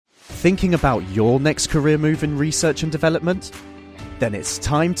thinking about your next career move in research and development? Then it's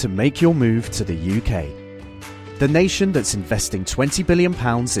time to make your move to the UK. The nation that's investing £20 billion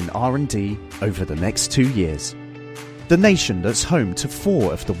in R&D over the next 2 years. The nation that's home to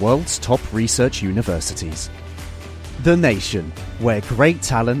 4 of the world's top research universities. The nation where great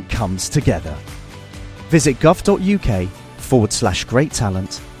talent comes together. Visit gov.uk/great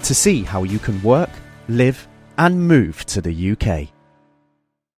talent to see how you can work, live and move to the UK.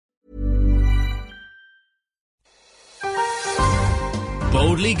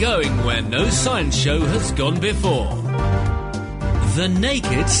 Boldly going where no science show has gone before. The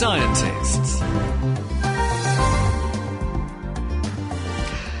Naked Scientists.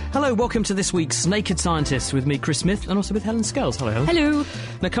 Hello, welcome to this week's Naked Scientists with me, Chris Smith, and also with Helen Scales. Hello, Helen. Hello.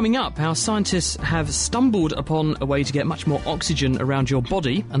 Now, coming up, our scientists have stumbled upon a way to get much more oxygen around your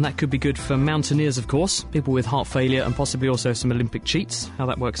body, and that could be good for mountaineers, of course, people with heart failure, and possibly also some Olympic cheats. How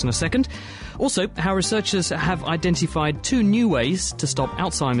that works in a second. Also, how researchers have identified 2 new ways to stop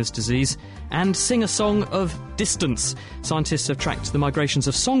Alzheimer's disease and sing a song of distance. Scientists have tracked the migrations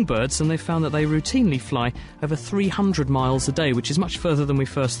of songbirds, and they've found that they routinely fly over 300 miles a day, which is much further than we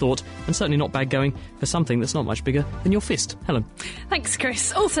first thought, and certainly not bad going for something that's not much bigger than your fist. Helen. Thanks,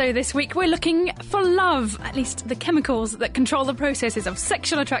 Chris. Also this week we're looking for love, at least the chemicals that control the processes of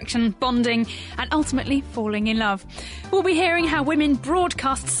sexual attraction, bonding and ultimately falling in love. We'll be hearing how women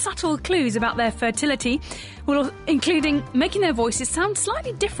broadcast subtle clues about their fertility, including making their voices sound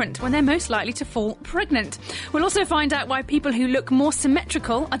slightly different when they're most likely to fall pregnant. We'll also find out why people who look more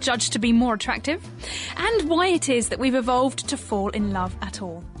symmetrical are judged to be more attractive, and why it is that we've evolved to fall in love at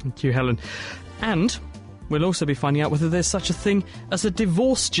all. Thank you, Helen. And we'll also be finding out whether there's such a thing as a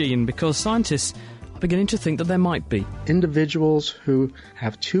divorce gene, because scientists are beginning to think that there might be. Individuals who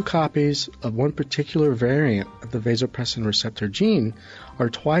have 2 copies of one particular variant of the vasopressin receptor gene are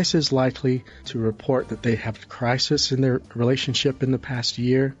twice as likely to report that they have a crisis in their relationship in the past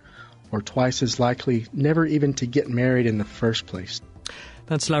year, or twice as likely never even to get married in the first place.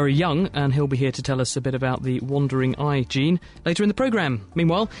 That's Larry Young, and he'll be here to tell us a bit about the wandering eye gene later in the programme.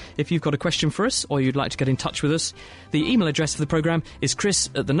 Meanwhile, if you've got a question for us or you'd like to get in touch with us, the email address for the programme is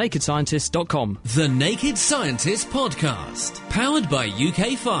chris@thenakedscientist.com. The Naked Scientist Podcast. Powered by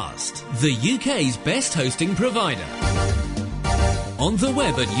UK Fast, the UK's best hosting provider. On the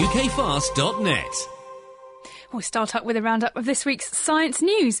web at ukfast.net. We'll start up with a roundup of this week's science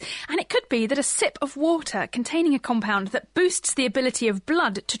news, and it could be that a sip of water containing a compound that boosts the ability of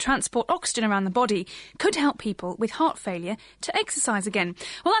blood to transport oxygen around the body could help people with heart failure to exercise again.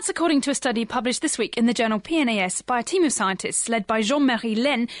 Well, that's according to a study published this week in the journal PNAS by a team of scientists led by Jean-Marie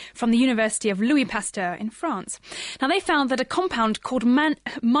Laine from the University of Louis Pasteur in France. Now, they found that a compound called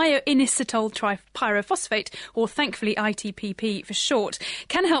myoinositol tripyrophosphate, or thankfully ITPP for short,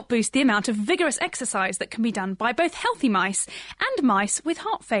 can help boost the amount of vigorous exercise that can be done by both healthy mice and mice with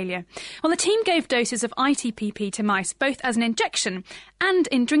heart failure. Well, the team gave doses of ITPP to mice both as an injection and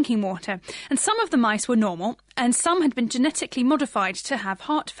in drinking water, and some of the mice were normal and some had been genetically modified to have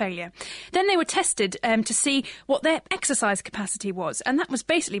heart failure. Then they were tested to see what their exercise capacity was, and that was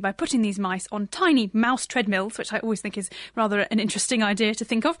basically by putting these mice on tiny mouse treadmills, which I always think is rather an interesting idea to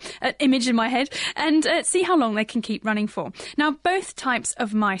think of, an image in my head, and see how long they can keep running for. Now, both types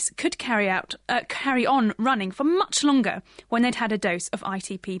of mice could carry on running for much longer when they'd had a dose of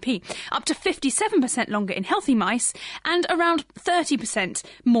ITPP, up to 57% longer in healthy mice and around 30%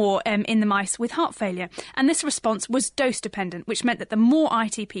 more in the mice with heart failure. And this response was dose dependent, which meant that the more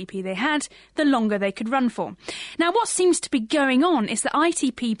ITPP they had, the longer they could run for. Now, what seems to be going on is that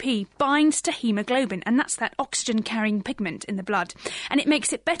ITPP binds to haemoglobin, and that's that oxygen carrying pigment in the blood, and it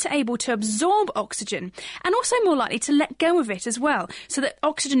makes it better able to absorb oxygen and also more likely to let go of it as well, so that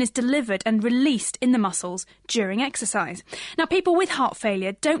oxygen is delivered and released in the muscles during exercise. Now, people with heart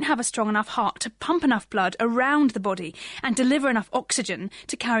failure don't have a strong enough heart to pump enough blood around the body and deliver enough oxygen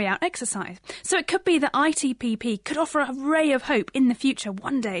to carry out exercise. So it could be that ITPP could offer a ray of hope in the future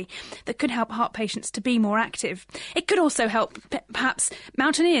one day that could help heart patients to be more active. It could also help perhaps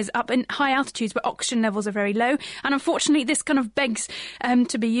mountaineers up in high altitudes where oxygen levels are very low, and unfortunately this kind of begs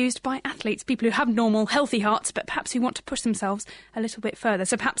to be used by athletes, people who have normal healthy hearts but perhaps who want to push themselves a little bit further.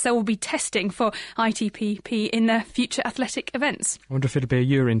 So perhaps there will be testing for ITPP in the future athletic events. I wonder if it'll be a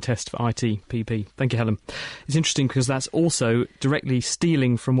urine test for ITPP. Thank you, Helen. It's interesting because that's also directly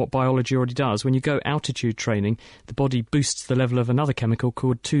stealing from what biology already does. When you go altitude training, the body boosts the level of another chemical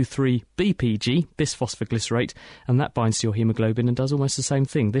called 2,3-BPG, bisphosphoglycerate, and that binds to your haemoglobin and does almost the same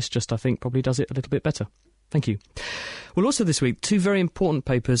thing. This just, I think, probably does it a little bit better. Thank you. Well, also this week, 2 very important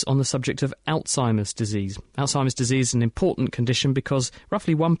papers on the subject of Alzheimer's disease. Alzheimer's disease is an important condition because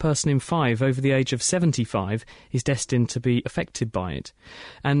roughly 1 person in 5 over the age of 75 is destined to be affected by it.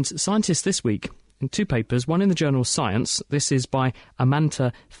 And scientists this week, in 2 papers, one in the journal Science, this is by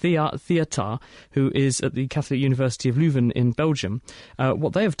Amanta Theata, who is at the Catholic University of Leuven in Belgium.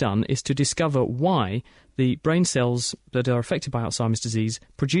 What they have done is to discover why the brain cells that are affected by Alzheimer's disease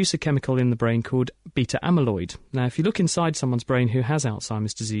produce a chemical in the brain called beta amyloid. Now, if you look inside someone's brain who has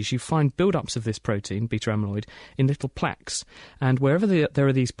Alzheimer's disease, you find build-ups of this protein, beta amyloid, in little plaques. And wherever there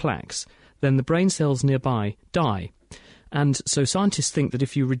are these plaques, then the brain cells nearby die. And so scientists think that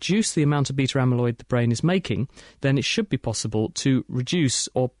if you reduce the amount of beta amyloid the brain is making, then it should be possible to reduce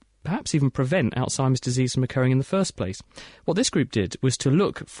or perhaps even prevent Alzheimer's disease from occurring in the first place. What this group did was to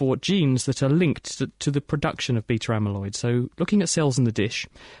look for genes that are linked to the production of beta amyloid. So looking at cells in the dish,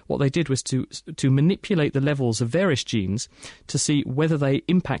 what they did was to manipulate the levels of various genes to see whether they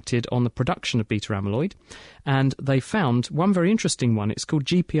impacted on the production of beta amyloid. And they found one very interesting one. It's called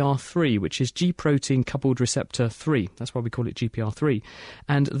GPR3, which is G-protein coupled receptor 3. That's why we call it GPR3.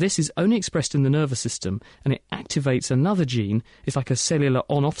 And this is only expressed in the nervous system, and it activates another gene. It's like a cellular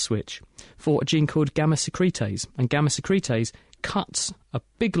on-off switch for a gene called gamma secretase. And gamma secretase cuts a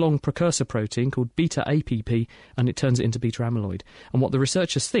big long precursor protein called beta APP, and it turns it into beta amyloid. And what the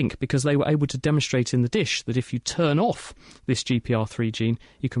researchers think, because they were able to demonstrate in the dish that if you turn off this GPR3 gene,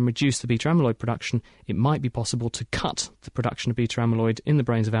 you can reduce the beta amyloid production, it might be possible to cut the production of beta amyloid in the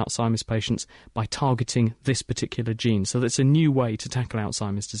brains of Alzheimer's patients by targeting this particular gene. So that's a new way to tackle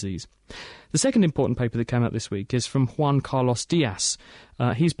Alzheimer's disease. The second important paper that came out this week is from Juan Carlos Diaz.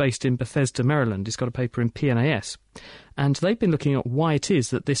 He's based in Bethesda, Maryland. He's got a paper in PNAS. And they've been looking at why it is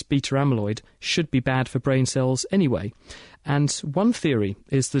that this beta amyloid should be bad for brain cells anyway. And one theory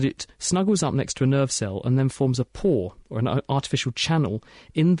is that it snuggles up next to a nerve cell and then forms a pore, or an artificial channel,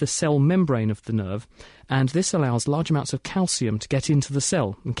 in the cell membrane of the nerve. And this allows large amounts of calcium to get into the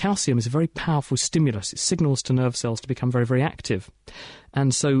cell. And calcium is a very powerful stimulus. It signals to nerve cells to become very, very active.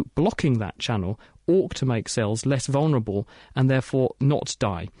 And so blocking that channel ought to make cells less vulnerable and therefore not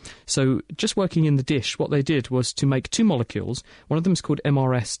die. So just working in the dish, what they did was to make 2 molecules. One of them is called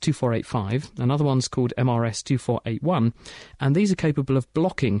MRS-2485, another one's called MRS-2481, and these are capable of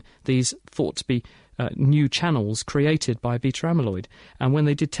blocking these thought to be new channels created by beta amyloid. And when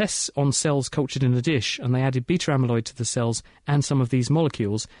they did tests on cells cultured in a dish and they added beta amyloid to the cells and some of these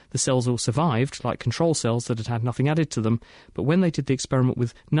molecules, the cells all survived, like control cells that had had nothing added to them. But when they did the experiment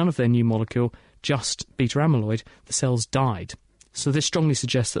with none of their new molecule, just beta amyloid, the cells died. So this strongly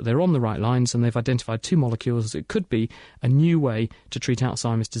suggests that they're on the right lines and they've identified 2 molecules that could be a new way to treat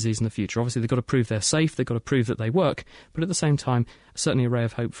Alzheimer's disease in the future. Obviously, they've got to prove they're safe, they've got to prove that they work, but at the same time, certainly a ray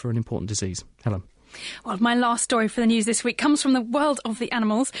of hope for an important disease. Helen. Well, my last story for the news this week comes from the world of the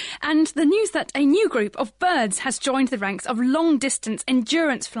animals, and the news that a new group of birds has joined the ranks of long-distance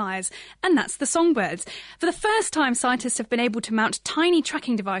endurance flyers, and that's the songbirds. For the first time, scientists have been able to mount tiny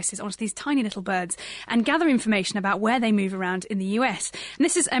tracking devices onto these tiny little birds and gather information about where they move around in the US. And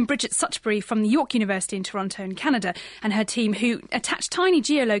this is Bridget Suchbury from the York University in Toronto in Canada and her team, who attached tiny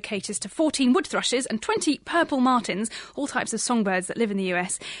geolocators to 14 wood thrushes and 20 purple martins, all types of songbirds that live in the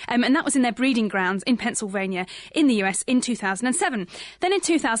US, and that was in their breeding grounds in Pennsylvania in the US in 2007. Then in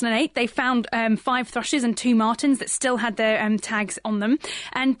 2008 they found 5 thrushes and 2 martins that still had their tags on them,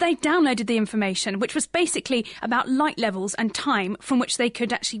 and they downloaded the information, which was basically about light levels and time from which they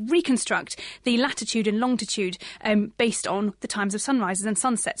could actually reconstruct the latitude and longitude based on the times of sunrises and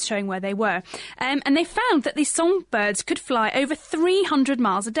sunsets showing where they were. And they found that these songbirds could fly over 300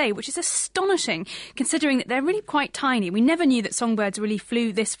 miles a day, which is astonishing considering that they're really quite tiny. We never knew that songbirds really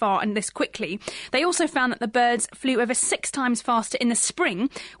flew this far and this quickly. They also found that the birds flew over 6 times faster in the spring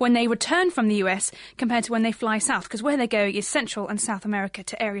when they return from the US compared to when they fly south, because where they're going is Central and South America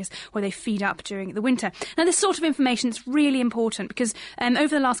to areas where they feed up during the winter. Now, this sort of information is really important because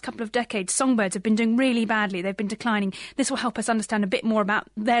over the last couple of decades, songbirds have been doing really badly. They've been declining. This will help us understand a bit more about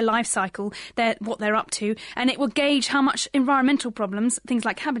their life cycle, what they're up to, and it will gauge how much environmental problems, things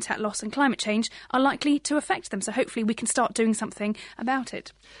like habitat loss and climate change, are likely to affect them. So hopefully we can start doing something about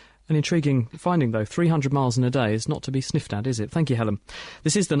it. An intriguing finding, though. 300 miles in a day is not to be sniffed at, is it? Thank you, Helen.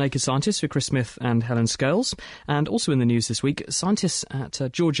 This is The Naked Scientist with Chris Smith and Helen Scales. And also in the news this week, scientists at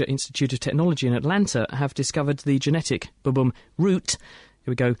Georgia Institute of Technology in Atlanta have discovered the genetic root,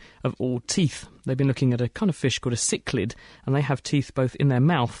 here we go, of all teeth. They've been looking at a kind of fish called a cichlid, and they have teeth both in their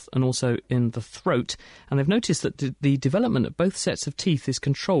mouth and also in the throat. And they've noticed that the development of both sets of teeth is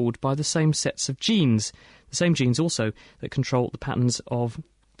controlled by the same sets of genes. The same genes also that control the patterns of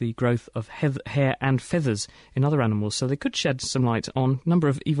the growth of hair and feathers in other animals, so they could shed some light on a number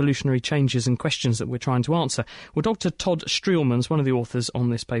of evolutionary changes and questions that we're trying to answer. Well, Dr. Todd Streelman's one of the authors on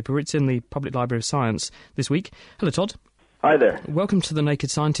this paper. It's in the Public Library of Science this week. Hello, Todd. Hi there. Welcome to The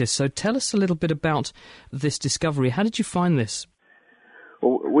Naked Scientist. So tell us a little bit about this discovery. How did you find this?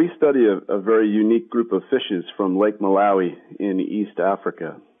 Well, we study a very unique group of fishes from Lake Malawi in East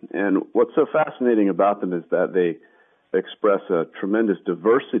Africa. And what's so fascinating about them is that they express a tremendous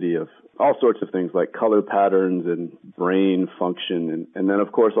diversity of all sorts of things like color patterns and brain function, and then,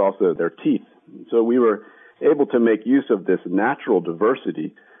 of course, also their teeth. So we were able to make use of this natural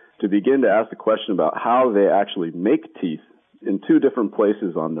diversity to begin to ask the question about how they actually make teeth in two different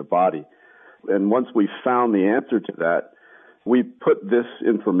places on their body. And once we found the answer to that, we put this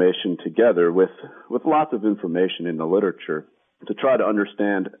information together with lots of information in the literature to try to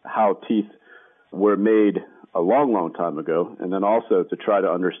understand how teeth were made a long, long time ago, and then also to try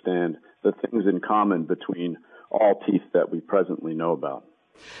to understand the things in common between all teeth that we presently know about.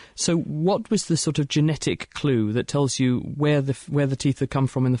 So what was the sort of genetic clue that tells you where the teeth had come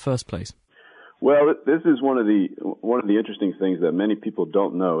from in the first place? Well, this is one of the interesting things that many people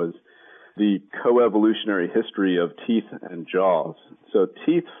don't know is the coevolutionary history of teeth and jaws. So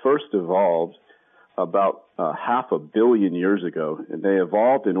teeth first evolved about 500 million years ago, and they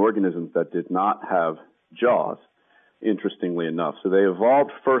evolved in organisms that did not have jaws, interestingly enough. So they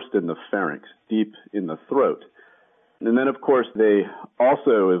evolved first in the pharynx, deep in the throat. And then, of course, they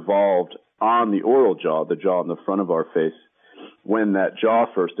also evolved on the oral jaw, the jaw in the front of our face, when that jaw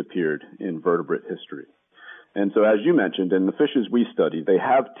first appeared in vertebrate history. And so, as you mentioned, in the fishes we study, they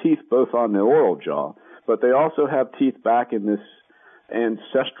have teeth both on the oral jaw, but they also have teeth back in this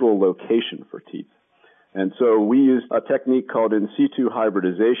ancestral location for teeth. And so we used a technique called in situ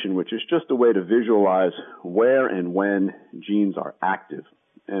hybridization, which is just a way to visualize where and when genes are active.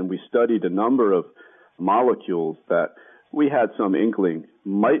 And we studied a number of molecules that we had some inkling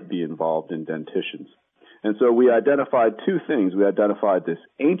might be involved in dentitions. And so we identified two things. We identified this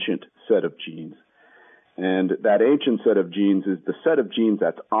ancient set of genes, and that ancient set of genes is the set of genes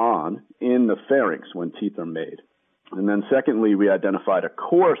that's on in the pharynx when teeth are made. And then secondly, we identified a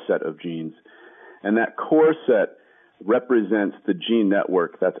core set of genes, and that core set represents the gene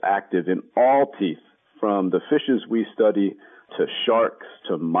network that's active in all teeth, from the fishes we study to sharks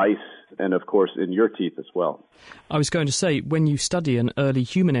to mice, and of course in your teeth as well. I was going to say, when you study an early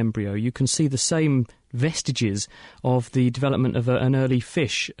human embryo, you can see the same vestiges of the development of an early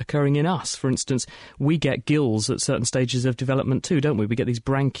fish occurring in us. For instance, we get gills at certain stages of development too, don't we? We get these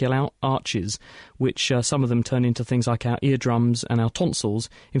branchial arches, which some of them turn into things like our eardrums and our tonsils.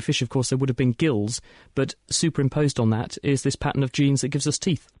 In fish, of course, there would have been gills, but superimposed on that is this pattern of genes that gives us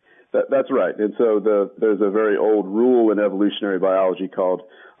teeth. That's right. And so there's a very old rule in evolutionary biology called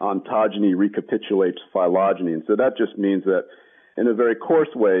ontogeny recapitulates phylogeny. And so that just means that in a very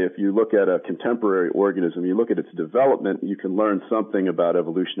coarse way, if you look at a contemporary organism, you look at its development, you can learn something about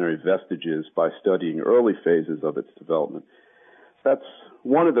evolutionary vestiges by studying early phases of its development. That's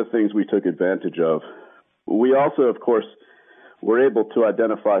one of the things we took advantage of. We also, of course, were able to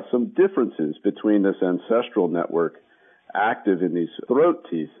identify some differences between this ancestral network active in these throat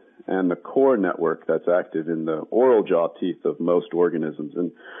teeth and the core network that's active in the oral jaw teeth of most organisms.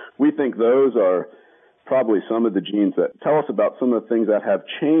 And we think those are probably some of the genes that tell us about some of the things that have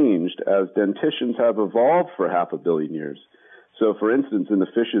changed as dentitions have evolved for 500 million years. So, for instance, in the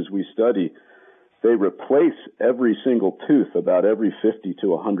fishes we study, they replace every single tooth about every 50 to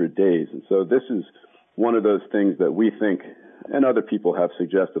 100 days. And so this is one of those things that we think, and other people have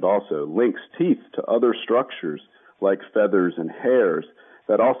suggested also, links teeth to other structures like feathers and hairs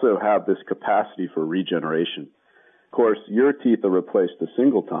that also have this capacity for regeneration. Of course, your teeth are replaced a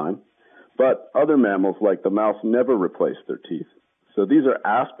single time, but other mammals like the mouse never replace their teeth. So these are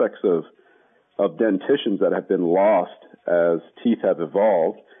aspects of dentitions that have been lost as teeth have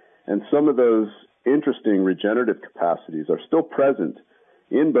evolved, and some of those interesting regenerative capacities are still present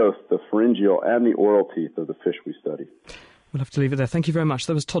in both the pharyngeal and the oral teeth of the fish we study. We'll have to leave it there. Thank you very much.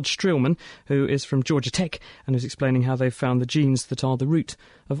 That was Todd Streelman, who is from Georgia Tech and is explaining how they've found the genes that are the root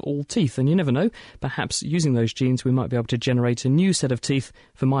of all teeth. And you never know, perhaps using those genes we might be able to generate a new set of teeth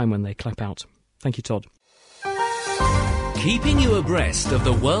for mine when they clap out. Thank you, Todd. Keeping you abreast of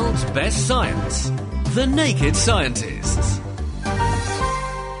the world's best science. The Naked Scientists.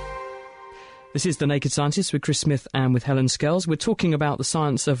 This is The Naked Scientists with Chris Smith and with Helen Scales. We're talking about the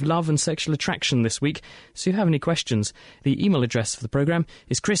science of love and sexual attraction this week. So if you have any questions, the email address for the programme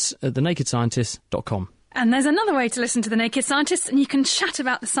is chris@thenakedscientist.com. And there's another way to listen to The Naked Scientists, and you can chat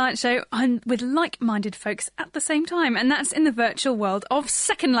about the science show with like-minded folks at the same time, and that's in the virtual world of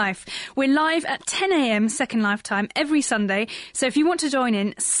Second Life. We're live at 10 a.m. Second Life time every Sunday, so if you want to join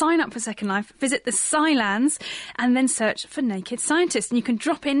in, sign up for Second Life, visit the Scilands, and then search for Naked Scientists, and you can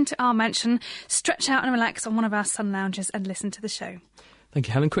drop into our mansion, stretch out and relax on one of our sun lounges and listen to the show. Thank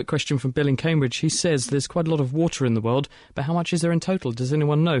you, Helen. Quick question from Bill in Cambridge. He says there's quite a lot of water in the world, but how much is there in total? Does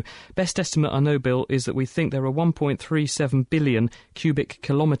anyone know? Best estimate I know, Bill, is that we think there are 1.37 billion cubic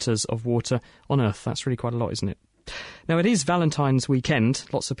kilometres of water on Earth. That's really quite a lot, isn't it? Now, it is Valentine's weekend.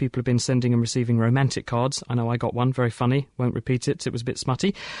 Lots of people have been sending and receiving romantic cards. I know I got one, very funny. Won't repeat it. It was a bit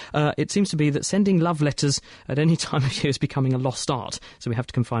smutty. It seems to be that sending love letters at any time of year is becoming a lost art, so we have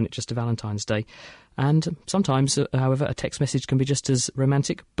to confine it just to Valentine's Day. And sometimes, however, a text message can be just as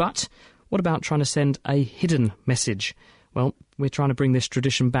romantic. But what about trying to send a hidden message? Well, we're trying to bring this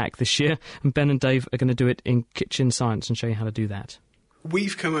tradition back this year, and Ben and Dave are going to do it in Kitchen Science and show you how to do that.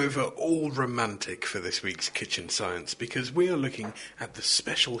 We've come over all romantic for this week's Kitchen Science because we are looking at the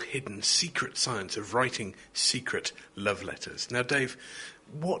special hidden secret science of writing secret love letters. Now, Dave,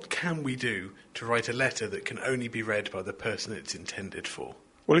 what can we do to write a letter that can only be read by the person it's intended for?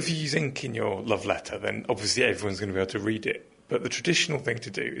 Well, if you use ink in your love letter, then obviously everyone's going to be able to read it. But the traditional thing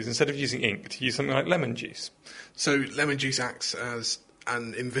to do is, instead of using ink, to use something like lemon juice. So lemon juice acts as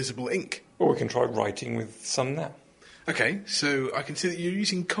an invisible ink? Or we can try writing with some now. OK, so I can see that you're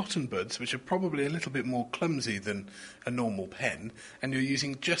using cotton buds, which are probably a little bit more clumsy than a normal pen, and you're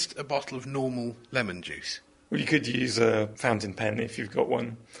using just a bottle of normal lemon juice. Well, you could use a fountain pen if you've got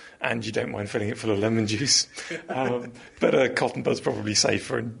one, and you don't mind filling it full of lemon juice. But a cotton bud's probably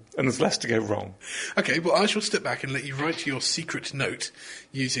safer, and there's less to go wrong. OK, well, I shall step back and let you write your secret note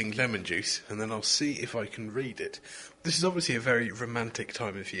using lemon juice, and then I'll see if I can read it. This is obviously a very romantic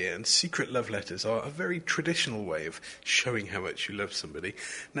time of year, and secret love letters are a very traditional way of showing how much you love somebody.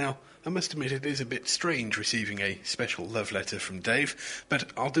 Now, I must admit it is a bit strange receiving a special love letter from Dave,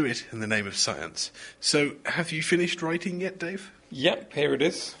 but I'll do it in the name of science. So, have you finished writing yet, Dave? Yep, here it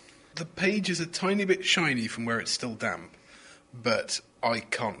is. The page is a tiny bit shiny from where it's still damp, but I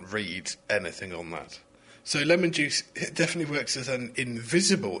can't read anything on that. So lemon juice, it definitely works as an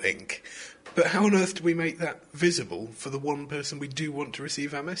invisible ink. But how on earth do we make that visible for the one person we do want to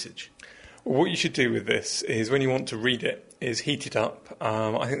receive our message? Well, what you should do with this is, when you want to read it, is heat it up.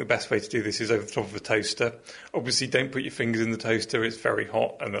 I think the best way to do this is over the top of a toaster. Obviously, don't put your fingers in the toaster. It's very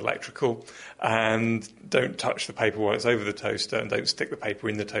hot and electrical. And don't touch the paper while it's over the toaster, and don't stick the paper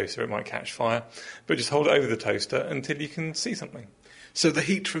in the toaster. It might catch fire. But just hold it over the toaster until you can see something. So the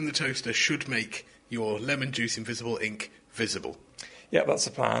heat from the toaster should make your lemon juice invisible ink visible. Yeah, that's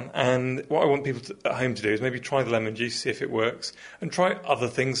the plan. And what I want people at home to do is maybe try the lemon juice, see if it works, and try other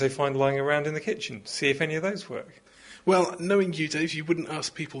things they find lying around in the kitchen, see if any of those work. Well, knowing you, Dave, you wouldn't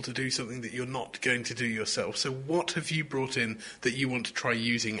ask people to do something that you're not going to do yourself. So what have you brought in that you want to try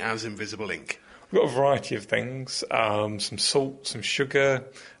using as invisible ink? We've got a variety of things, some salt, some sugar,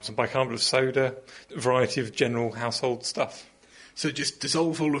 some bicarbonate of soda, a variety of general household stuff. So just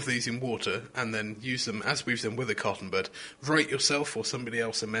dissolve all of these in water and then use them, as we've done with a cotton bud. Write yourself or somebody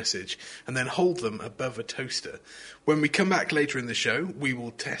else a message and then hold them above a toaster. When we come back later in the show, we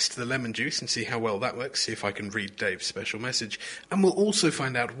will test the lemon juice and see how well that works, see if I can read Dave's special message. And we'll also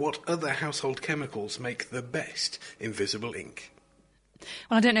find out what other household chemicals make the best invisible ink.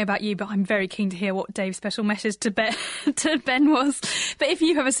 Well, I don't know about you, but I'm very keen to hear what Dave's special message to Ben was. But if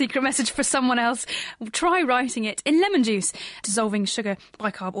you have a secret message for someone else, try writing it in lemon juice, dissolving sugar,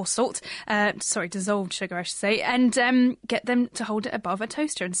 bicarb or salt. Dissolved sugar, I should say, and get them to hold it above a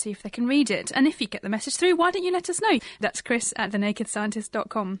toaster and see if they can read it. And if you get the message through, why don't you let us know? That's Chris at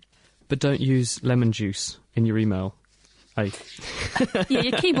thenakedscientist.com. But don't use lemon juice in your email. Hey. Yeah,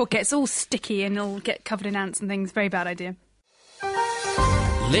 your keyboard gets all sticky and it'll get covered in ants and things. Very bad idea.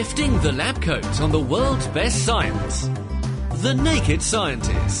 Lifting the lab coat on the world's best science. The Naked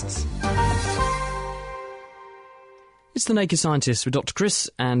Scientists. It's The Naked Scientists with Dr. Chris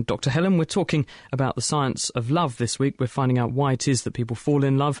and Dr. Helen. We're talking about the science of love this week. We're finding out why it is that people fall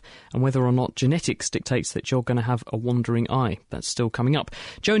in love and whether or not genetics dictates that you're going to have a wandering eye. That's still coming up.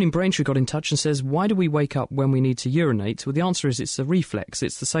 Joan in Braintree got in touch and says, why do we wake up when we need to urinate? Well, the answer is it's a reflex.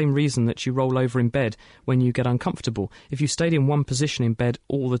 It's the same reason that you roll over in bed when you get uncomfortable. If you stayed in one position in bed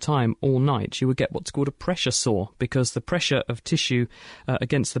all the time, all night, you would get what's called a pressure sore, because the pressure of tissue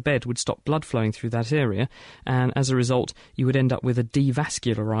against the bed would stop blood flowing through that area, and as a result, result, you would end up with a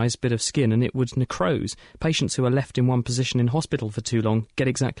devascularised bit of skin and it would necrose. Patients who are left in one position in hospital for too long get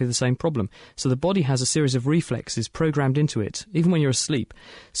exactly the same problem. So the body has a series of reflexes programmed into it, even when you're asleep,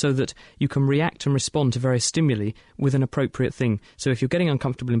 so that you can react and respond to various stimuli with an appropriate thing. So if you're getting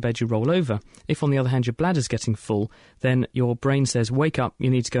uncomfortable in bed, you roll over. If, on the other hand, your bladder's getting full, then your brain says, wake up, you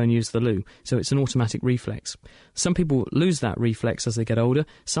need to go and use the loo. So it's an automatic reflex. Some people lose that reflex as they get older.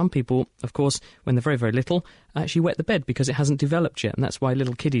 Some people, of course, when they're very, very little, actually wet the bed because it hasn't developed yet, and that's why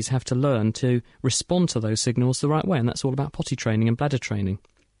little kiddies have to learn to respond to those signals the right way, and that's all about potty training and bladder training.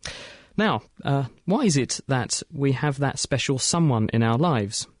 Now, why is it that we have that special someone in our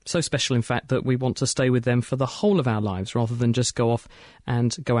lives? So special, in fact, that we want to stay with them for the whole of our lives rather than just go off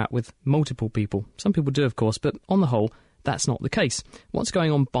and go out with multiple people. Some people do, of course, but on the whole, that's not the case. What's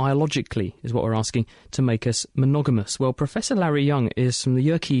going on biologically is what we're asking to make us monogamous. Well, Professor Larry Young is from the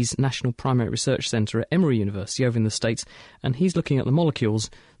Yerkes National Primate Research Centre at Emory University over in the States, and he's looking at the molecules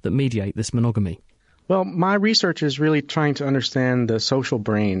that mediate this monogamy. Well, my research is really trying to understand the social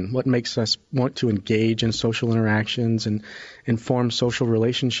brain, what makes us want to engage in social interactions and form social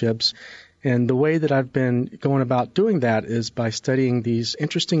relationships. And the way that I've been going about doing that is by studying these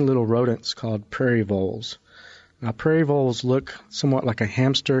interesting little rodents called prairie voles. Now, prairie voles look somewhat like a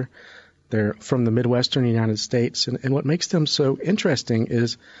hamster. They're from the Midwestern United States. And what makes them so interesting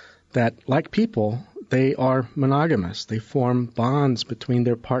is that, like people, they are monogamous. They form bonds between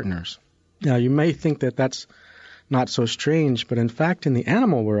their partners. Now, you may think that that's not so strange, but in fact, in the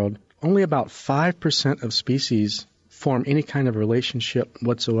animal world, only about 5% of species form any kind of relationship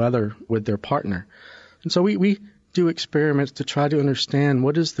whatsoever with their partner. And so we do experiments to try to understand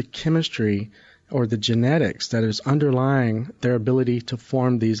what is the chemistry or the genetics that is underlying their ability to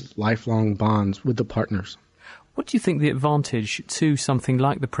form these lifelong bonds with the partners. What do you think the advantage to something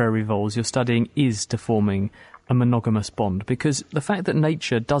like the prairie voles you're studying is to forming a monogamous bond? Because the fact that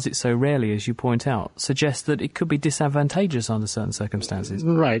nature does it so rarely, as you point out, suggests that it could be disadvantageous under certain circumstances.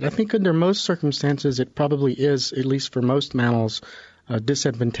 Right. I think under most circumstances it probably is, at least for most mammals,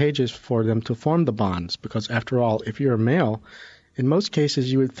 disadvantageous for them to form the bonds. Because after all, if you're a male, in most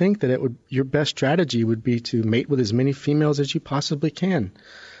cases you would think that your best strategy would be to mate with as many females as you possibly can.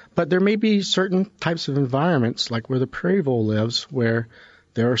 But there may be certain types of environments, like where the prairie vole lives, where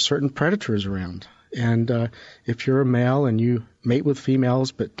there are certain predators around. And if you're a male and you mate with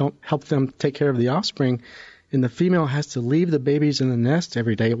females but don't help them take care of the offspring, and the female has to leave the babies in the nest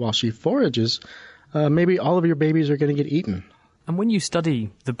every day while she forages, maybe all of your babies are going to get eaten. And when you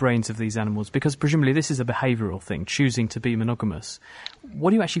study the brains of these animals, because presumably this is a behavioural thing, choosing to be monogamous,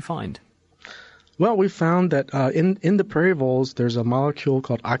 what do you actually find? Well, we found that in the prairie voles there's a molecule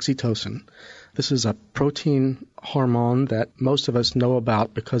called oxytocin. This is a protein hormone that most of us know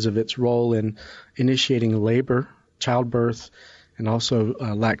about because of its role in initiating labor, childbirth, and also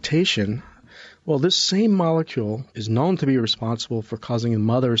lactation. Well, this same molecule is known to be responsible for causing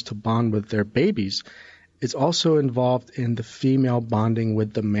mothers to bond with their babies. It's also involved in the female bonding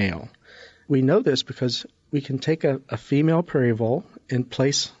with the male. We know this because we can take a female prairie vole and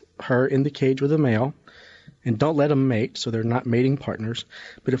place her in the cage with a male, and don't let them mate, so they're not mating partners.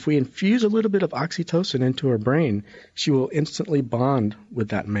 But if we infuse a little bit of oxytocin into her brain, she will instantly bond with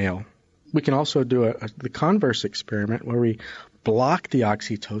that male. We can also do the converse experiment where we block the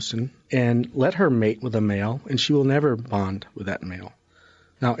oxytocin and let her mate with a male, and she will never bond with that male.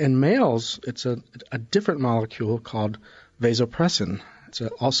 Now, in males, it's a different molecule called vasopressin. It's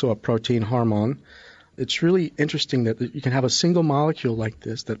also a protein hormone. It's really interesting that you can have a single molecule like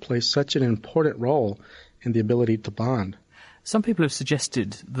this that plays such an important role in the ability to bond. Some people have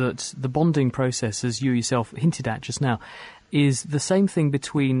suggested that the bonding process, as you yourself hinted at just now, is the same thing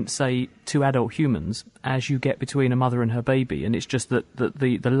between, say, two adult humans as you get between a mother and her baby, and it's just that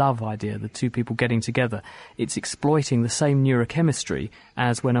the love idea, the two people getting together, it's exploiting the same neurochemistry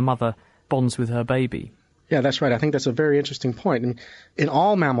as when a mother bonds with her baby. Yeah, that's right. I think that's a very interesting point. I mean, in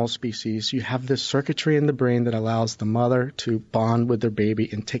all mammal species, you have this circuitry in the brain that allows the mother to bond with their baby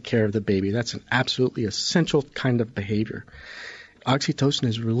and take care of the baby. That's an absolutely essential kind of behavior. Oxytocin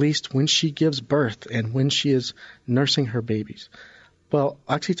is released when she gives birth and when she is nursing her babies. Well,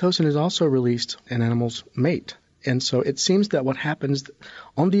 oxytocin is also released when animals mate. And so it seems that what happens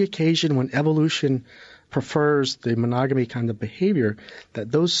on the occasion when evolution prefers the monogamy kind of behavior,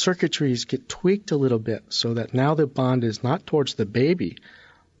 that those circuitries get tweaked a little bit so that now the bond is not towards the baby,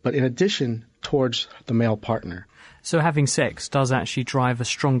 but in addition towards the male partner. So having sex does actually drive a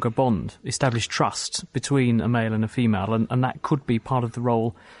stronger bond, establish trust between a male and a female, and that could be part of the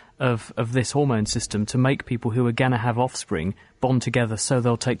role of this hormone system to make people who are going to have offspring bond together so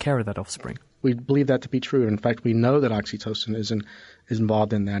they'll take care of that offspring? We believe that to be true. In fact, we know that oxytocin is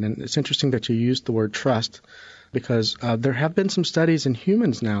involved in that. And it's interesting that you used the word trust, because there have been some studies in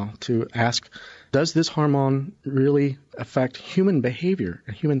humans now to ask, does this hormone really affect human behavior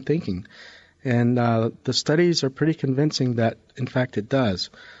and human thinking? And the studies are pretty convincing that, in fact, it does.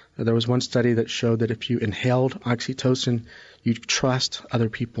 There was one study that showed that if you inhaled oxytocin, you trust other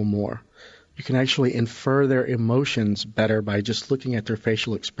people more. You can actually infer their emotions better by just looking at their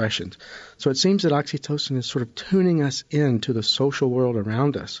facial expressions. So it seems that oxytocin is sort of tuning us into the social world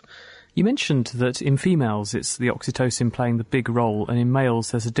around us. You mentioned that in females it's the oxytocin playing the big role, and in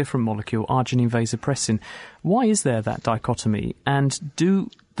males there's a different molecule, arginine vasopressin. Why is there that dichotomy? And do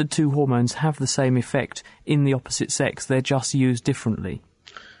the two hormones have the same effect in the opposite sex? They're just used differently?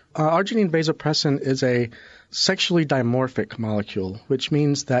 Arginine vasopressin is a sexually dimorphic molecule, which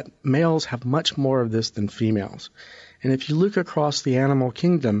means that males have much more of this than females. And if you look across the animal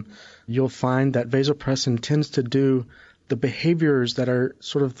kingdom, you'll find that vasopressin tends to do the behaviors that are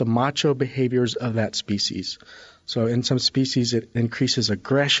sort of the macho behaviors of that species. So in some species, it increases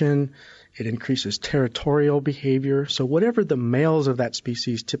aggression, it increases territorial behavior. So whatever the males of that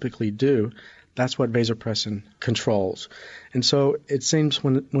species typically do, that's what vasopressin controls. And so it seems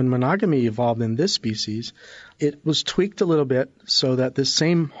when monogamy evolved in this species, it was tweaked a little bit so that this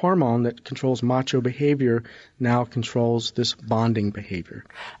same hormone that controls macho behavior now controls this bonding behavior.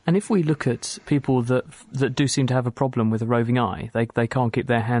 And if we look at people that do seem to have a problem with a roving eye, they can't keep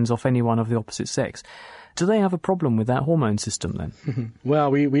their hands off anyone of the opposite sex, do they have a problem with that hormone system then?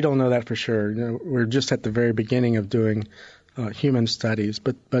 Well, we don't know that for sure. We're just at the very beginning of doing human studies,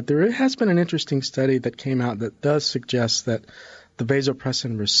 but there has been an interesting study that came out that does suggest that the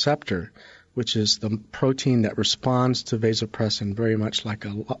vasopressin receptor, which is the protein that responds to vasopressin very much like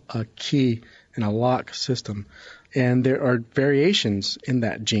a key in a lock system, and there are variations in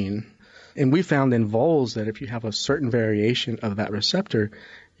that gene. And we found in voles that if you have a certain variation of that receptor,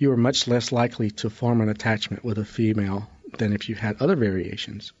 you are much less likely to form an attachment with a female than if you had other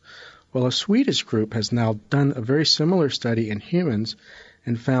variations. Well, a Swedish group has now done a very similar study in humans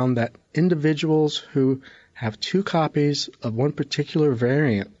and found that individuals who have two copies of one particular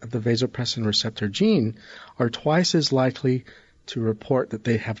variant of the vasopressin receptor gene are twice as likely to report that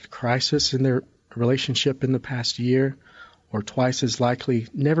they have a crisis in their relationship in the past year, or twice as likely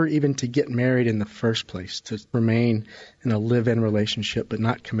never even to get married in the first place, to remain in a live-in relationship but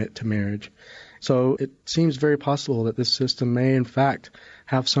not commit to marriage. So it seems very possible that this system may, in fact,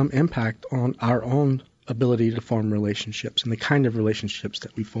 have some impact on our own ability to form relationships and the kind of relationships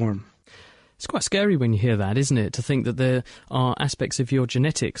that we form. It's quite scary when you hear that, isn't it? To think that there are aspects of your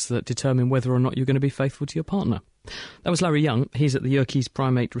genetics that determine whether or not you're going to be faithful to your partner. That was Larry Young. He's at the Yerkes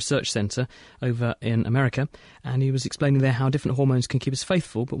Primate Research Centre over in America, and he was explaining there how different hormones can keep us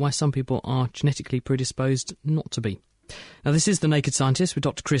faithful, but why some people are genetically predisposed not to be. Now, this is The Naked Scientist with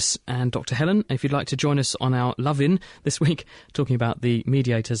Dr. Chris and Dr. Helen. If you'd like to join us on our Love-In this week, talking about the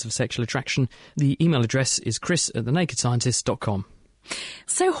mediators of sexual attraction, the email address is chris@thenakedscientist.com.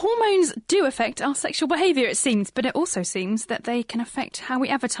 So hormones do affect our sexual behaviour, it seems, but it also seems that they can affect how we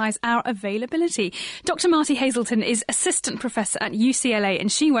advertise our availability. Dr. Marty Hazelton is Assistant Professor at UCLA,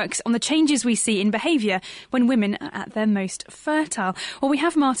 and she works on the changes we see in behaviour when women are at their most fertile. Well, we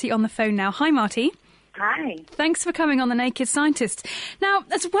have Marty on the phone now. Hi, Marty. Hi. Thanks for coming on The Naked Scientist. Now,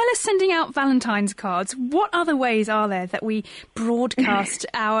 as well as sending out Valentine's cards, what other ways are there that we broadcast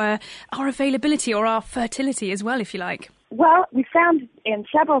our availability or our fertility as well, if you like? Well, we found in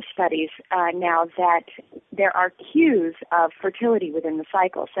several studies now that there are cues of fertility within the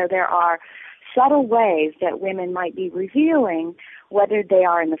cycle. So there are subtle ways that women might be revealing whether they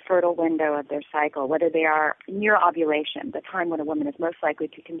are in the fertile window of their cycle, whether they are near ovulation, the time when a woman is most likely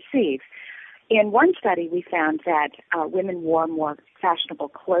to conceive. In one study, we found that women wore more fashionable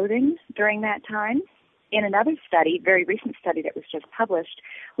clothing during that time. In another study, very recent study that was just published,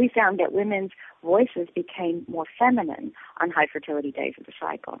 we found that women's voices became more feminine on high fertility days of the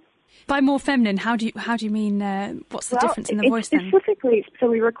cycle. By more feminine, how do you mean? What's the difference in the voice then? Specifically, so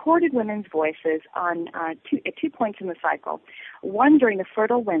we recorded women's voices on two points in the cycle. One during the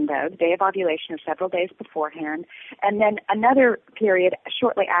fertile window, the day of ovulation, or several days beforehand, and then another period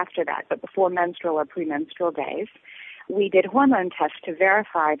shortly after that, but before menstrual or premenstrual days. we did hormone tests to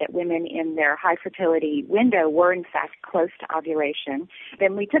verify that women in their high fertility window were in fact close to ovulation.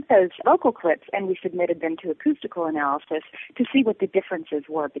 Then we took those vocal clips and we submitted them to acoustical analysis to see what the differences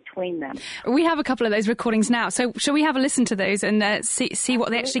were between them. We have a couple of those recordings now, so shall we have a listen to those and see what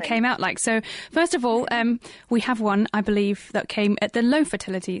they actually came out like? So first of all, we have one, I believe, that came at the low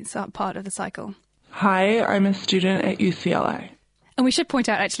fertility part of the cycle. Hi, I'm a student at UCLA. And we should point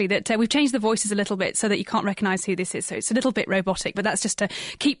out, actually, that we've changed the voices a little bit so that you can't recognise who this is. So it's a little bit robotic, but that's just to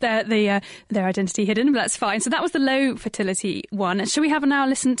keep their identity hidden, but that's fine. So that was the low fertility one. Shall we have now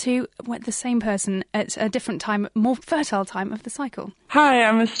listen to the same person at a different time, more fertile time of the cycle? Hi,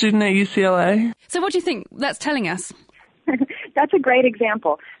 I'm a student at UCLA. So what do you think that's telling us? That's a great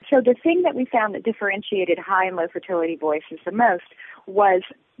example. So the thing that we found that differentiated high and low fertility voices the most was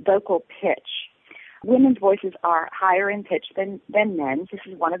vocal pitch. Women's voices are higher in pitch than men's. This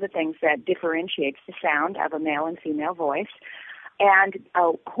is one of the things that differentiates the sound of a male and female voice. And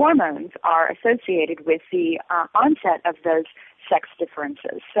hormones are associated with the onset of those sex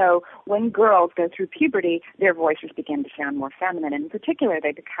differences. So when girls go through puberty, their voices begin to sound more feminine. And in particular,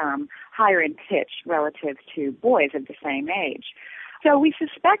 they become higher in pitch relative to boys of the same age. So we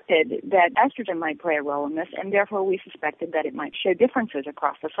suspected that estrogen might play a role in this, and therefore we suspected that it might show differences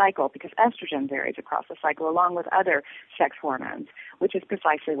across the cycle because estrogen varies across the cycle along with other sex hormones, which is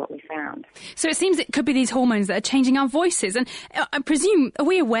precisely what we found. So it seems it could be these hormones that are changing our voices. And I presume, are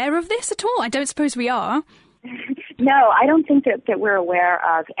we aware of this at all? I don't suppose we are. No, I don't think that we're aware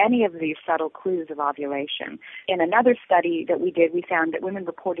of any of these subtle clues of ovulation. In another study that we did, we found that women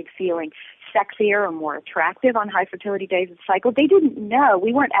reported feeling sexier or more attractive on high fertility days of the cycle. They didn't know.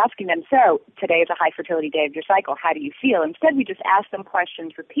 We weren't asking them, so today is a high fertility day of your cycle. How do you feel? Instead, we just asked them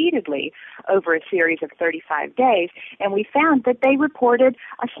questions repeatedly over a series of 35 days, and we found that they reported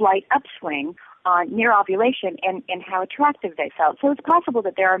a slight upswing near ovulation and how attractive they felt. So it's possible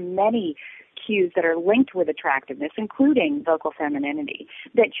that there are many cues that are linked with attractiveness, including vocal femininity,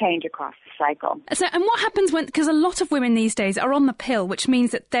 that change across the cycle. So, and what happens when, because a lot of women these days are on the pill, which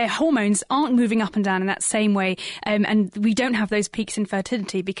means that their hormones aren't moving up and down in that same way, and we don't have those peaks in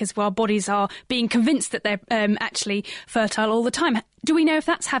fertility because our bodies are being convinced that they're actually fertile all the time. Do we know if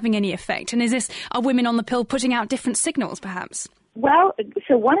that's having any effect? And are women on the pill putting out different signals, perhaps? Well,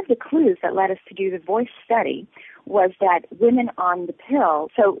 so one of the clues that led us to do the voice study was that women on the pill,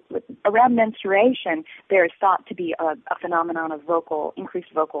 so around menstruation, there is thought to be a phenomenon of increased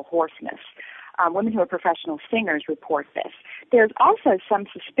vocal hoarseness. Women who are professional singers report this. There's also some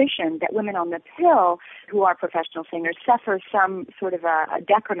suspicion that women on the pill who are professional singers suffer some sort of a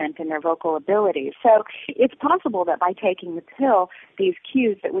decrement in their vocal abilities. So it's possible that by taking the pill, these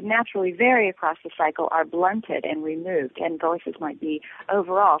cues that would naturally vary across the cycle are blunted and removed, and voices might be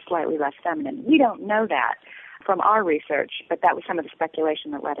overall slightly less feminine. We don't know that from our research, but that was some of the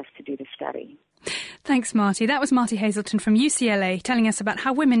speculation that led us to do the study. Thanks, Marty. That was Marty Hazelton from UCLA telling us about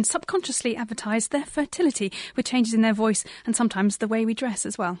how women subconsciously advertise their fertility with changes in their voice and sometimes the way we dress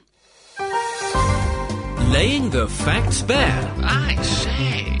as well. Laying the facts bare. I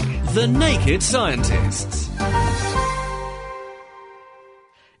say. The Naked Scientists.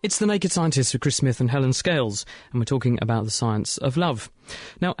 It's The Naked Scientists with Chris Smith and Helen Scales, and we're talking about the science of love.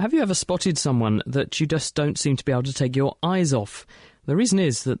 Now, have you ever spotted someone that you just don't seem to be able to take your eyes off? The reason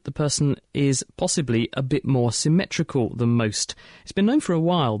is that the person is possibly a bit more symmetrical than most. It's been known for a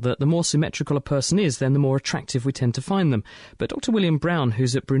while that the more symmetrical a person is, then the more attractive we tend to find them. But Dr. William Brown,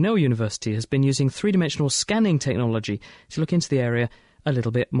 who's at Brunel University, has been using three-dimensional scanning technology to look into the area a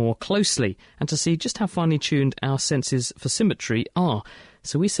little bit more closely and to see just how finely tuned our senses for symmetry are.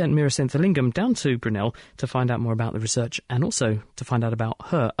 So we sent Meera Senthilingam down to Brunel to find out more about the research and also to find out about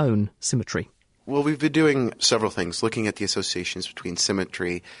her own symmetry. Well, we've been doing several things, looking at the associations between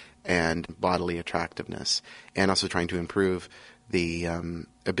symmetry and bodily attractiveness, and also trying to improve the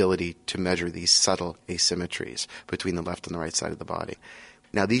ability to measure these subtle asymmetries between the left and the right side of the body.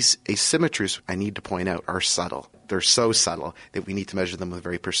 Now, these asymmetries, I need to point out, are subtle. They're so subtle that we need to measure them with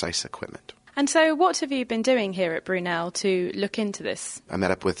very precise equipment. And so what have you been doing here at Brunel to look into this? I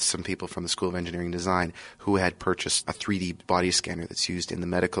met up with some people from the School of Engineering and Design who had purchased a 3D body scanner that's used in the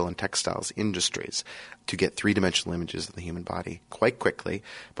medical and textiles industries to get three-dimensional images of the human body quite quickly,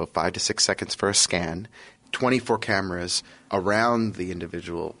 about 5 to 6 seconds for a scan. 24 cameras around the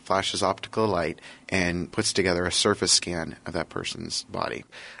individual, flashes optical light, and puts together a surface scan of that person's body.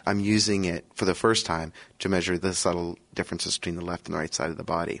 I'm using it for the first time to measure the subtle differences between the left and the right side of the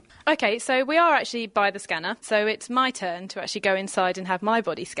body. Okay, so we are actually by the scanner, so it's my turn to actually go inside and have my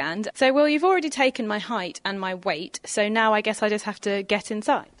body scanned. So, well, you've already taken my height and my weight, so now I guess I just have to get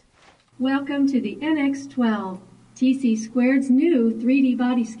inside. Welcome to the NX12 TC Squared's new 3D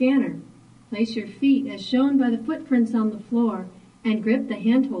body scanner. Place your feet as shown by the footprints on the floor and grip the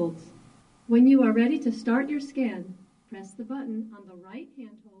handholds. When you are ready to start your scan, press the button on the right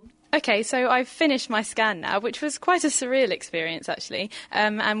handhold. Okay, so I've finished my scan now, which was quite a surreal experience, actually.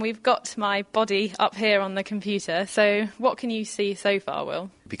 And we've got my body up here on the computer. So what can you see so far,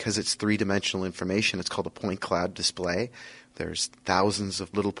 Will? Because it's three-dimensional information, it's called a point cloud display. There's thousands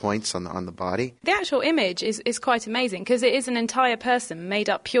of little points on the body. The actual image is quite amazing because it is an entire person made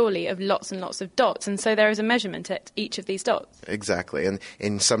up purely of lots and lots of dots, and so there is a measurement at each of these dots. Exactly, and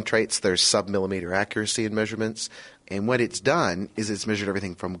in some traits there's sub-millimeter accuracy in measurements, and what it's done is it's measured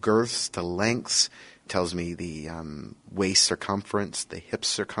everything from girths to lengths. It tells me the waist circumference, the hip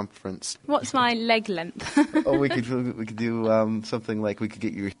circumference. What's my leg length? We could do something like we could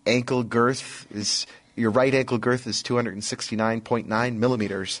get your ankle girth is... Your right ankle girth is 269.9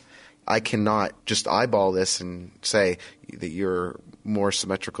 millimeters. I cannot just eyeball this and say that you're more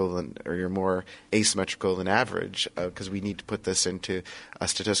symmetrical than, or you're more asymmetrical than average, because we need to put this into a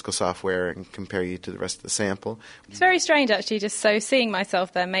statistical software and compare you to the rest of the sample. It's very strange, actually, just so seeing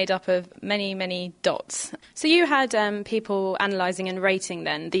myself there made up of many, many dots. So you had people analysing and rating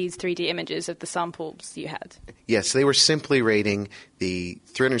then these 3D images of the samples you had? Yes, they were simply rating the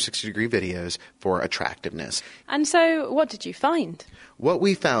 360-degree videos for attractiveness. And so what did you find? What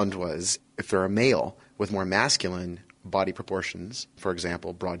we found was if they're a male with more masculine body proportions, for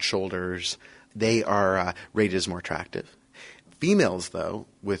example, broad shoulders, they are rated as more attractive. Females, though,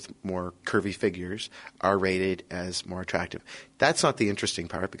 with more curvy figures, are rated as more attractive. That's not the interesting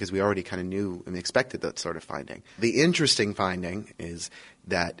part because we already kind of knew and expected that sort of finding. The interesting finding is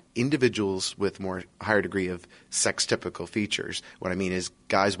that individuals with more higher degree of sex-typical features, what I mean is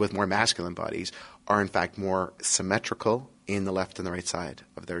guys with more masculine bodies, are in fact more symmetrical in the left and the right side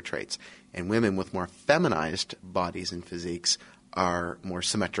of their traits. And women with more feminized bodies and physiques are more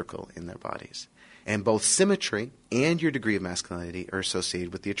symmetrical in their bodies. And both symmetry and your degree of masculinity are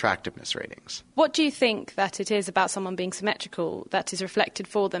associated with the attractiveness ratings. What do you think that it is about someone being symmetrical that is reflected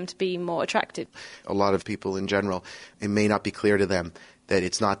for them to be more attractive? A lot of people in general, it may not be clear to them that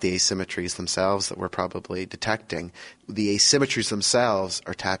it's not the asymmetries themselves that we're probably detecting. The asymmetries themselves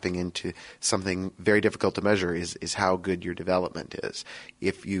are tapping into something very difficult to measure is how good your development is.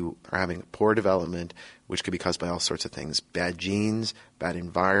 If you are having poor development, which could be caused by all sorts of things, bad genes, bad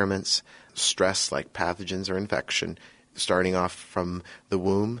environments, stress like pathogens or infection, starting off from the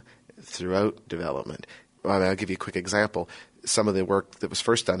womb throughout development. I'll give you a quick example. Some of the work that was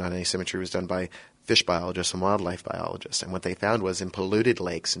first done on asymmetry was done by fish biologists and wildlife biologists. And what they found was in polluted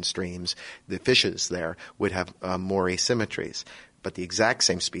lakes and streams, the fishes there would have more asymmetries. But the exact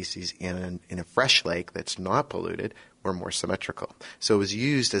same species in a fresh lake that's not polluted were more symmetrical. So it was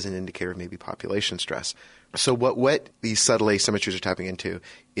used as an indicator of maybe population stress. So what these subtle asymmetries are tapping into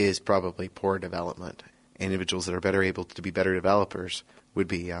is probably poor development. Individuals that are better able to be better developers would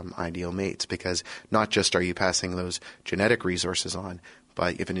be ideal mates, because not just are you passing those genetic resources on,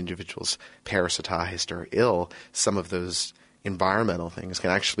 but if an individual's parasitized or ill, some of those environmental things can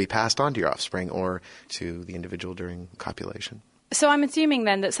actually be passed on to your offspring or to the individual during copulation. So I'm assuming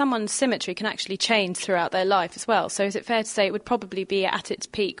then that someone's symmetry can actually change throughout their life as well. So is it fair to say it would probably be at its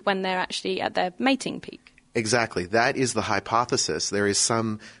peak when they're actually at their mating peak? Exactly. That is the hypothesis. There is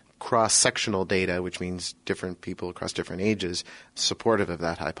some cross-sectional data, which means different people across different ages, supportive of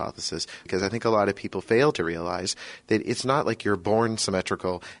that hypothesis. Because I think a lot of people fail to realize that it's not like you're born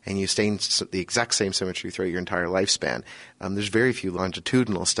symmetrical and you stay in the exact same symmetry throughout your entire lifespan. There's very few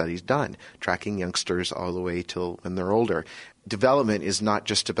longitudinal studies done, tracking youngsters all the way till when they're older. Development is not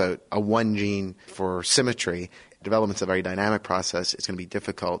just about a one gene for symmetry. Development's a very dynamic process. It's going to be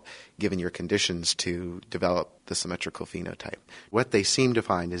difficult, given your conditions, to develop the symmetrical phenotype. What they seem to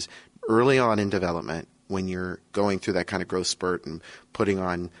find is early on in development, when you're going through that kind of growth spurt and putting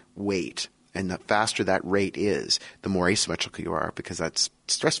on weight, and the faster that rate is, the more asymmetrical you are, because that's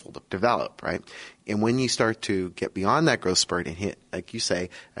stressful to develop, right? And when you start to get beyond that growth spurt and hit, like you say,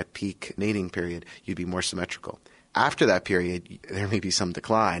 a peak mating period, you'd be more symmetrical. After that period, there may be some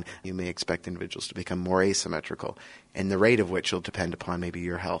decline. You may expect individuals to become more asymmetrical, and the rate of which will depend upon maybe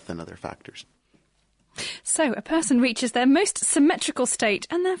your health and other factors. So, a person reaches their most symmetrical state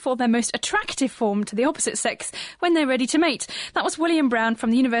and therefore their most attractive form to the opposite sex when they're ready to mate. That was William Brown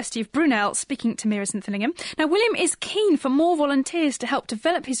from the University of Brunel speaking to Mira St-Fillingham. Now, William is keen for more volunteers to help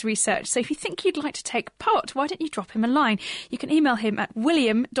develop his research, so if you think you'd like to take part, why don't you drop him a line? You can email him at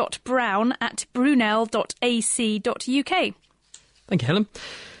william.brown@brunel.ac.uk. Thank you, Helen.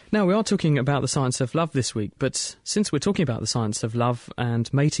 Now, we are talking about the science of love this week, but since we're talking about the science of love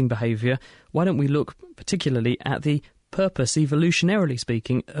and mating behaviour, why don't we look particularly at the purpose, evolutionarily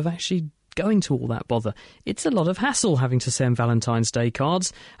speaking, of actually going to all that bother? It's a lot of hassle having to send Valentine's Day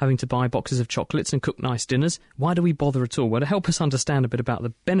cards, having to buy boxes of chocolates and cook nice dinners. Why do we bother at all? Well, to help us understand a bit about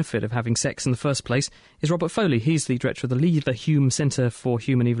the benefit of having sex in the first place is Robert Foley. He's the director of the Leverhulme Centre for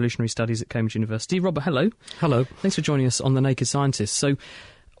Human Evolutionary Studies at Cambridge University. Robert, hello. Hello. Thanks for joining us on The Naked Scientist. So,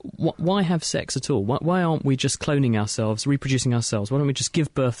 why have sex at all? Why aren't we just cloning ourselves, reproducing ourselves? Why don't we just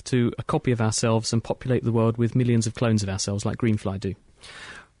give birth to a copy of ourselves and populate the world with millions of clones of ourselves like Greenfly do?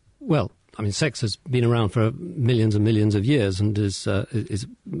 Well, I mean, sex has been around for millions and millions of years and is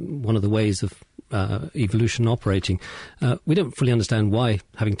one of the ways of evolution operating. We don't fully understand why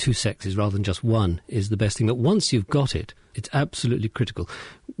having two sexes rather than just one is the best thing, but once you've got it, it's absolutely critical.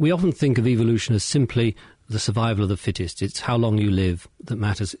 We often think of evolution as simply the survival of the fittest. It's how long you live that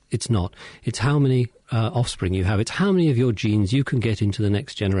matters. It's not. It's how many offspring you have. It's how many of your genes you can get into the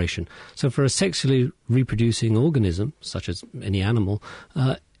next generation. So for a sexually reproducing organism, such as any animal,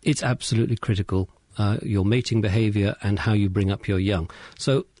 it's absolutely critical, your mating behaviour and how you bring up your young.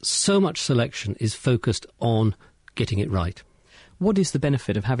 So much selection is focused on getting it right. What is the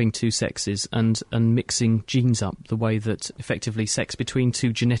benefit of having two sexes and mixing genes up the way that effectively sex between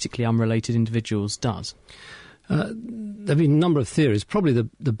two genetically unrelated individuals does? There have been a number of theories. Probably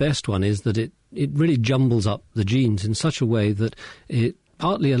the best one is that it really jumbles up the genes in such a way that it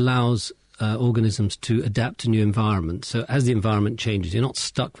partly allows organisms to adapt to new environments. So as the environment changes, you're not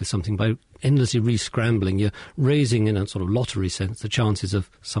stuck with something by endlessly re-scrambling. You're raising, in a sort of lottery sense, the chances of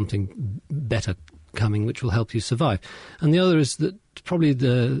something better coming which will help you survive. And the other is that probably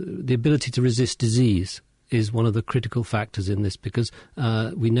the ability to resist disease is one of the critical factors in this, because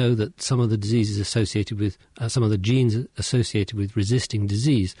we know that some of the diseases associated with, some of the genes associated with resisting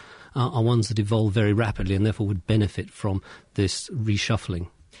disease are ones that evolve very rapidly and therefore would benefit from this reshuffling.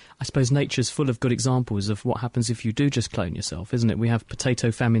 I suppose nature's full of good examples of what happens if you do just clone yourself, isn't it? We have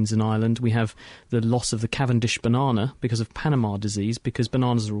potato famines in Ireland. We have the loss of the Cavendish banana because of Panama disease, because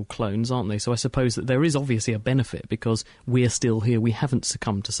bananas are all clones, aren't they? So I suppose that there is obviously a benefit because we're still here. We haven't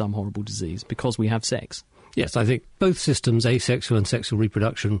succumbed to some horrible disease because we have sex. Yes, I think both systems, asexual and sexual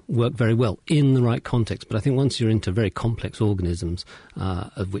reproduction, work very well in the right context. But I think once you're into very complex organisms,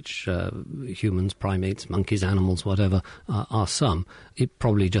 of which humans, primates, monkeys, animals, whatever, are some, it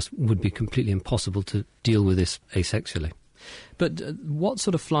probably just would be completely impossible to deal with this asexually. But what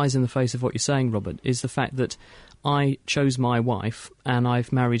sort of flies in the face of what you're saying, Robert, is the fact that I chose my wife and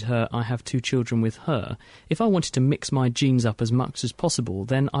I've married her, I have two children with her. If I wanted to mix my genes up as much as possible,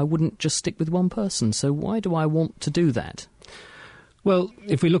 then I wouldn't just stick with one person. So why do I want to do that? Well,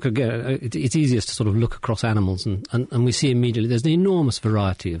 if we look again, it's easiest to sort of look across animals and we see immediately there's an enormous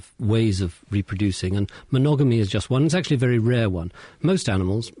variety of ways of reproducing, and monogamy is just one. It's actually a very rare one. Most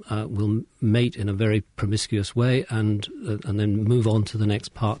animals will mate in a very promiscuous way and then move on to the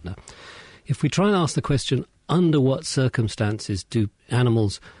next partner. If we try and ask the question, under what circumstances do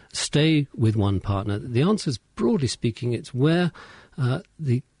animals stay with one partner, the answer is, broadly speaking, it's where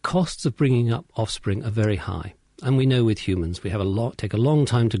the costs of bringing up offspring are very high. And we know with humans, we have take a long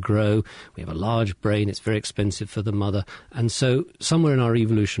time to grow, we have a large brain, it's very expensive for the mother, and so somewhere in our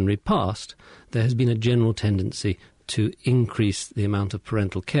evolutionary past, there has been a general tendency to increase the amount of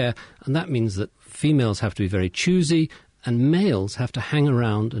parental care, and that means that females have to be very choosy, and males have to hang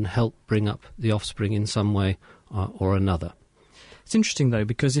around and help bring up the offspring in some way or another. It's interesting, though,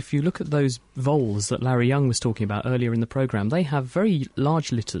 because if you look at those voles that Larry Young was talking about earlier in the programme, they have very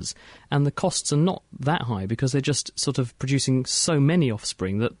large litters, and the costs are not that high because they're just sort of producing so many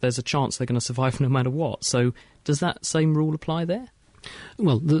offspring that there's a chance they're going to survive no matter what. So does that same rule apply there?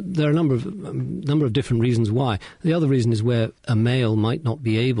 Well, there are a number of different reasons why. The other reason is where a male might not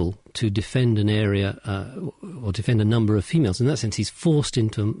be able to defend an area or defend a number of females. In that sense, he's forced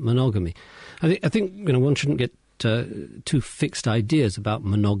into monogamy. I think one shouldn't get too fixed ideas about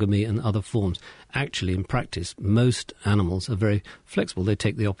monogamy and other forms. Actually, in practice, most animals are very flexible. They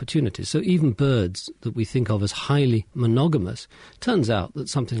take the opportunities. So even birds that we think of as highly monogamous, turns out that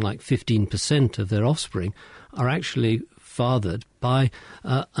something like 15% of their offspring are actually fathered by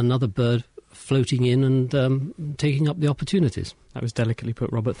another bird floating in and taking up the opportunities. That was delicately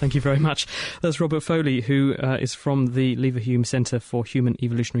put, Robert. Thank you very much. That's Robert Foley, who is from the Leverhulme Centre for Human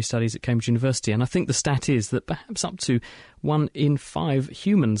Evolutionary Studies at Cambridge University. And I think the stat is that perhaps up to 1 in 5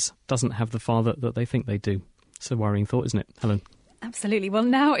 humans doesn't have the father that they think they do. It's a worrying thought, isn't it, Helen? Absolutely. Well,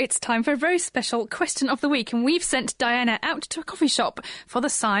 now it's time for a very special question of the week, and we've sent Diana out to a coffee shop for the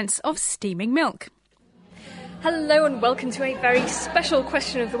science of steaming milk. Hello and welcome to a very special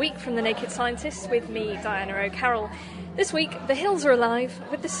question of the week from The Naked Scientists with me, Diana O'Carroll. This week, the hills are alive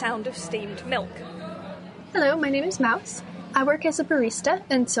with the sound of steamed milk. Hello, my name is Mouse. I work as a barista,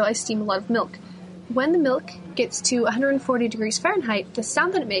 and so I steam a lot of milk. When the milk gets to 140 degrees Fahrenheit, the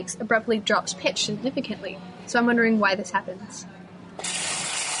sound that it makes abruptly drops pitch significantly. So I'm wondering why this happens.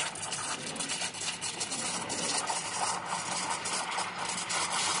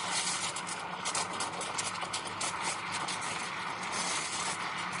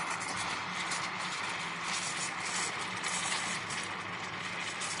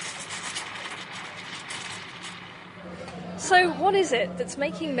 So what is it that's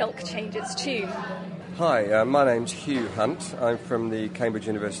making milk change its tune? Hi, my name's Hugh Hunt. I'm from the Cambridge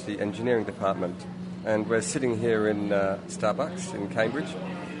University Engineering Department, and we're sitting here in Starbucks in Cambridge.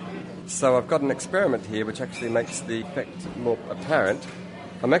 So I've got an experiment here which actually makes the effect more apparent.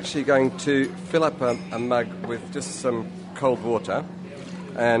 I'm actually going to fill up a mug with just some cold water,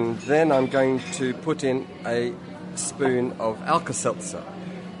 and then I'm going to put in a spoon of Alka-Seltzer.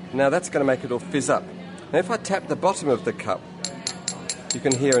 Now that's going to make it all fizz up. Now if I tap the bottom of the cup, you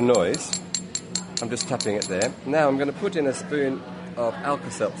can hear a noise. I'm just tapping it there. Now I'm going to put in a spoon of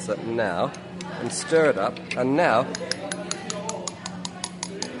Alka-Seltzer now and stir it up. And now,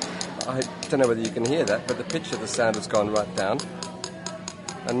 I don't know whether you can hear that, but the pitch of the sound has gone right down.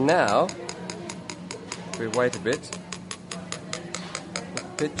 And now, if we wait a bit, the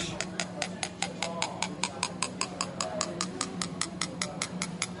pitch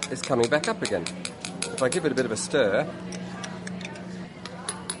is coming back up again. If I give it a bit of a stir,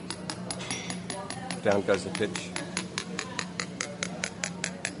 down goes the pitch,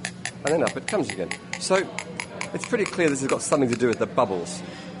 and then up it comes again. So it's pretty clear this has got something to do with the bubbles.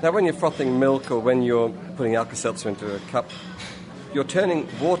 Now when you're frothing milk or when you're putting Alka-Seltzer into a cup, you're turning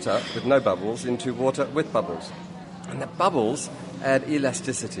water with no bubbles into water with bubbles. And the bubbles add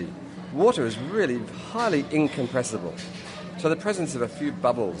elasticity. Water is really highly incompressible. So the presence of a few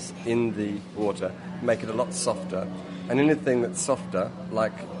bubbles in the water make it a lot softer. And anything that's softer,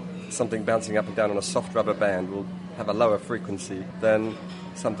 like something bouncing up and down on a soft rubber band, will have a lower frequency than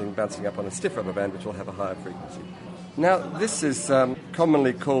something bouncing up on a stiff rubber band, which will have a higher frequency. Now, this is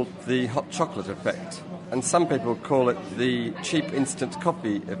commonly called the hot chocolate effect, and some people call it the cheap instant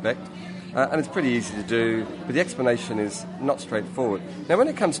coffee effect, and it's pretty easy to do, but the explanation is not straightforward. Now, when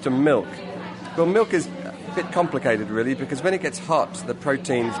it comes to milk, well, milk is a bit complicated, really, because when it gets hot, the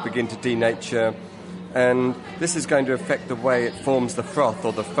proteins begin to denature, and this is going to affect the way it forms the froth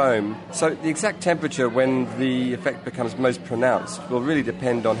or the foam. So the exact temperature when the effect becomes most pronounced will really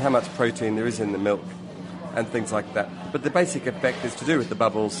depend on how much protein there is in the milk and things like that. But the basic effect is to do with the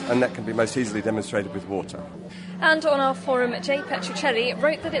bubbles, and that can be most easily demonstrated with water. And on our forum, Jay Petruccelli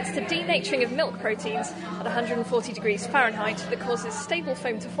wrote that it's the denaturing of milk proteins at 140 degrees Fahrenheit that causes stable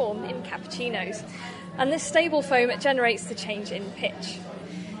foam to form in cappuccinos. And this stable foam generates the change in pitch.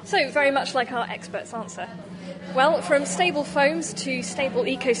 So, very much like our expert's answer. Well, from stable foams to stable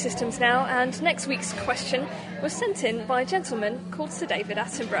ecosystems now, and next week's question was sent in by a gentleman called Sir David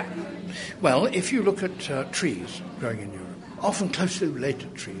Attenborough. Well, if you look at trees growing in Europe, often closely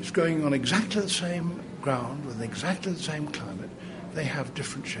related trees, growing on exactly the same ground with exactly the same climate, they have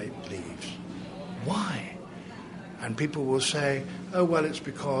different shaped leaves. Why? And people will say, oh, well, it's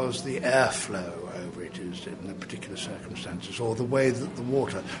because the airflow over it is in the particular circumstances, or the way that the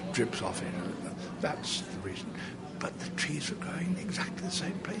water drips off it. That's the reason. But the trees are growing exactly the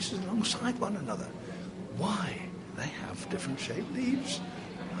same places alongside one another. Why? They have different shaped leaves.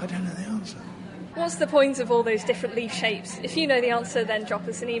 I don't know the answer. What's the point of all those different leaf shapes? If you know the answer, then drop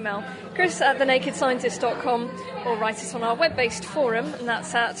us an email. Chris@thenakedscientist.com, or write us on our web-based forum, and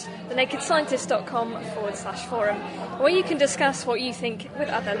that's at thenakedscientist.com/forum, where you can discuss what you think with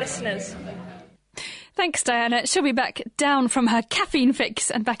other listeners. Thanks, Diana. She'll be back down from her caffeine fix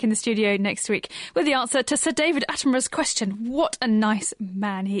and back in the studio next week with the answer to Sir David Attenborough's question. What a nice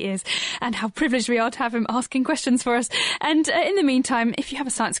man he is, and how privileged we are to have him asking questions for us. And in the meantime, if you have a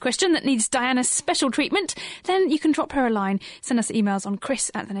science question that needs Diana's special treatment, then you can drop her a line. Send us emails on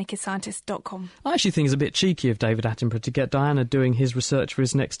chris@thenakedscientist.com. I actually think it's a bit cheeky of David Attenborough to get Diana doing his research for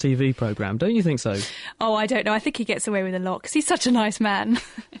his next TV programme. Don't you think so? Oh, I don't know. I think he gets away with a lot because he's such a nice man.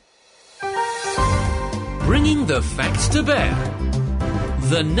 Bringing the facts to bear.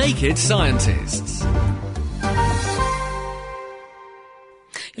 The Naked Scientists.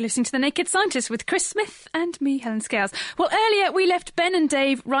 You're listening to The Naked Scientists with Chris Smith and me, Helen Scales. Well, earlier we left Ben and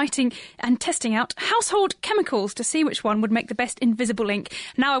Dave writing and testing out household chemicals to see which one would make the best invisible ink.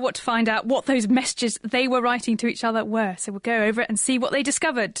 Now I want to find out what those messages they were writing to each other were. So we'll go over it and see what they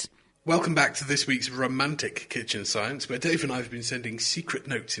discovered. Welcome back to this week's romantic kitchen science, where Dave and I have been sending secret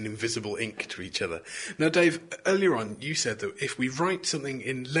notes in invisible ink to each other. Now, Dave, earlier on you said that if we write something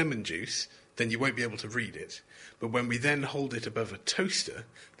in lemon juice, then you won't be able to read it. But when we then hold it above a toaster,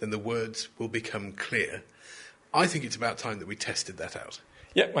 then the words will become clear. I think it's about time that we tested that out.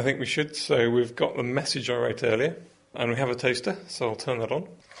 Yep, I think we should. So we've got the message I wrote earlier, and we have a toaster, so I'll turn that on.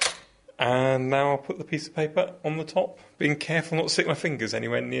 And now I'll put the piece of paper on the top, being careful not to stick my fingers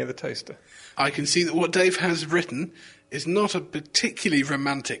anywhere near the toaster. I can see that what Dave has written is not a particularly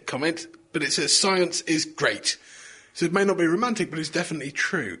romantic comment, but it says science is great. So it may not be romantic, but it's definitely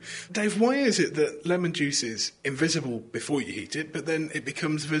true. Dave, why is it that lemon juice is invisible before you heat it, but then it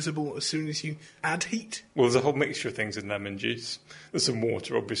becomes visible as soon as you add heat? Well, there's a whole mixture of things in lemon juice. There's some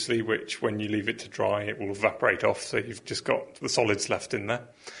water, obviously, which when you leave it to dry, it will evaporate off, so you've just got the solids left in there.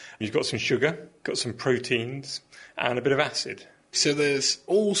 You've got some sugar, got some proteins, and a bit of acid. So there's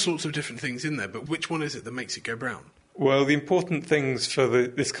all sorts of different things in there, but which one is it that makes it go brown? Well, the important things for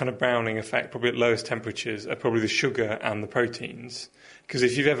this kind of browning effect, probably at lowest temperatures, are probably the sugar and the proteins. Because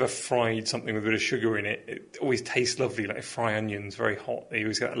if you've ever fried something with a bit of sugar in it, it always tastes lovely. Like fry onions very hot, they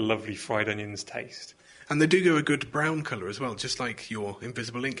always get a lovely fried onions taste. And they do go a good brown colour as well, just like your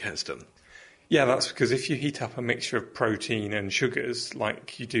invisible ink has done. Yeah, that's because if you heat up a mixture of protein and sugars,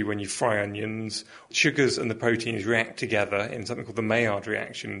 like you do when you fry onions, sugars and the proteins react together in something called the Maillard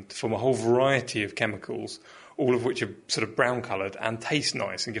reaction to form a whole variety of chemicals, all of which are sort of brown-coloured and taste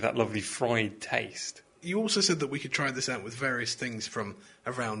nice and give that lovely fried taste. You also said that we could try this out with various things from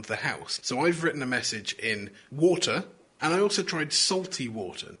around the house. So I've written a message in water, and I also tried salty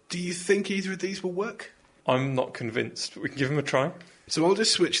water. Do you think either of these will work? I'm not convinced, but we can give them a try. So I'll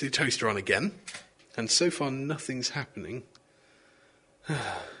just switch the toaster on again, and so far nothing's happening.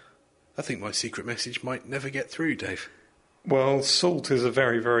 I think my secret message might never get through, Dave. Well, salt is a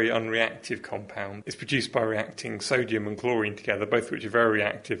very, very unreactive compound. It's produced by reacting sodium and chlorine together, both of which are very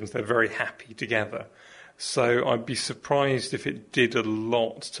reactive, and so they're very happy together. So I'd be surprised if it did a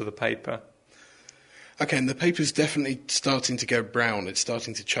lot to the paper. OK, and the paper's definitely starting to go brown. It's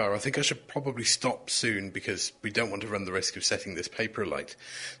starting to char. I think I should probably stop soon because we don't want to run the risk of setting this paper alight.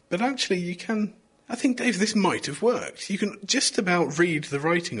 But actually, you can... I think, Dave, this might have worked. You can just about read the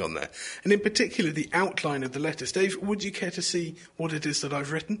writing on there. And in particular, the outline of the letters. Dave, would you care to see what it is that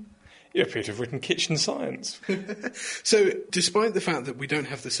I've written? You appear to have written kitchen science. So, despite the fact that we don't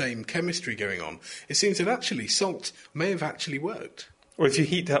have the same chemistry going on, it seems that actually salt may have actually worked. Or if you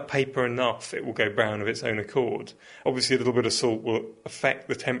heat up paper enough, it will go brown of its own accord. Obviously, a little bit of salt will affect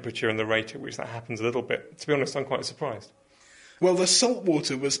the temperature and the rate at which that happens a little bit. To be honest, I'm quite surprised. Well, the salt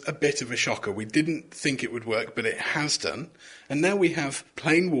water was a bit of a shocker. We didn't think it would work, but it has done. And now we have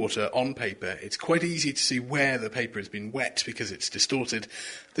plain water on paper. It's quite easy to see where the paper has been wet because it's distorted.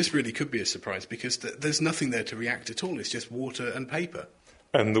 This really could be a surprise because there's nothing there to react at all. It's just water and paper.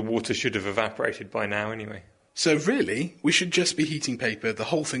 And the water should have evaporated by now anyway. So really, we should just be heating paper. The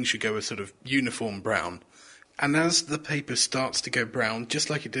whole thing should go a sort of uniform brown. And as the paper starts to go brown, just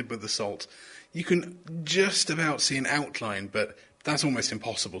like it did with the salt, you can just about see an outline, but that's almost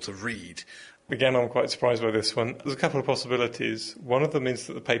impossible to read. Again, I'm quite surprised by this one. There's a couple of possibilities. One of them is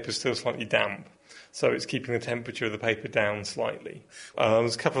that the paper's still slightly damp, so it's keeping the temperature of the paper down slightly.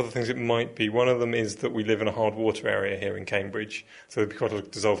 There's a couple of other things it might be. One of them is that we live in a hard water area here in Cambridge, so there'd be quite a lot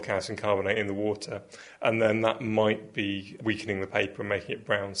of dissolved calcium carbonate in the water, and then that might be weakening the paper and making it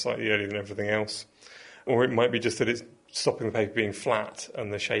brown slightly earlier than everything else. Or it might be just that it's stopping the paper being flat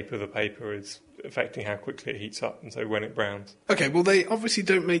and the shape of the paper is affecting how quickly it heats up, and so when it browns. OK, well, they obviously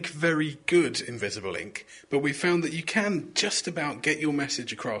don't make very good invisible ink, but we found that you can just about get your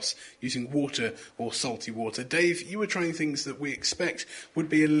message across using water or salty water. Dave, you were trying things that we expect would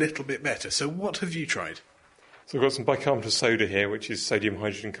be a little bit better, so what have you tried? So I've got some bicarbonate of soda here, which is sodium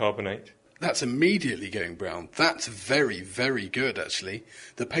hydrogen carbonate. That's immediately going brown. That's very, very good, actually.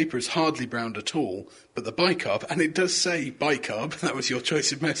 The paper is hardly browned at all, but the bicarb, and it does say bicarb, that was your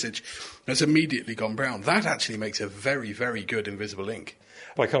choice of message, has immediately gone brown. That actually makes a very, very good invisible ink.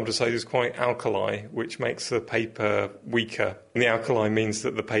 Bicarbonate of soda is quite alkali, which makes the paper weaker. And the alkali means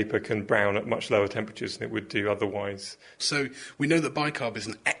that the paper can brown at much lower temperatures than it would do otherwise. So we know that bicarb is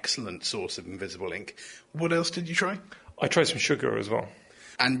an excellent source of invisible ink. What else did you try? I tried some sugar as well.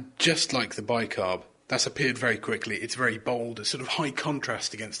 And just like the bicarb, that's appeared very quickly. It's very bold. It's sort of high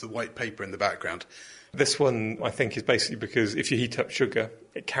contrast against the white paper in the background. This one, I think, is basically because if you heat up sugar,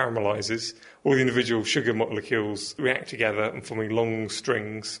 it caramelises. All the individual sugar molecules react together and forming long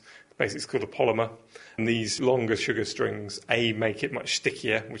strings. Basically, it's called a polymer. And these longer sugar strings, A, make it much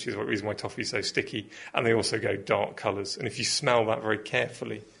stickier, which is the reason why toffee is so sticky, and they also go dark colours. And if you smell that very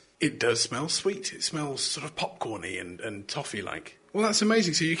carefully, It does smell sweet. It smells sort of popcorny and toffee-like. Well, that's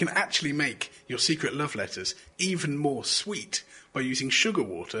amazing. So you can actually make your secret love letters even more sweet by using sugar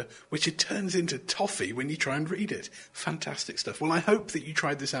water, which it turns into toffee when you try and read it. Fantastic stuff. Well, I hope that you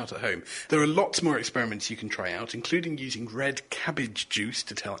tried this out at home. There are lots more experiments you can try out, including using red cabbage juice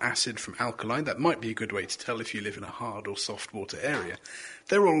to tell acid from alkaline. That might be a good way to tell if you live in a hard or soft water area.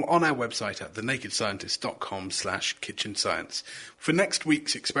 They're all on our website at thenakedscientist.com/kitchen science. For next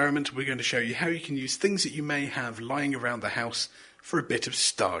week's experiment, we're going to show you how you can use things that you may have lying around the house for a bit of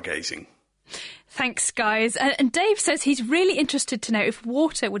stargazing. Thanks, guys. And Dave says he's really interested to know if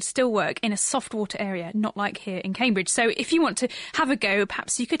water would still work in a soft water area, not like here in Cambridge. So if you want to have a go,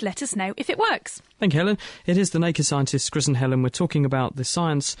 perhaps you could let us know if it works. Thank you, Helen. It is the Naked Scientists, Chris and Helen. We're talking about the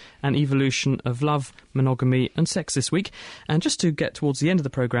science and evolution of love, monogamy and sex this week. And just to get towards the end of the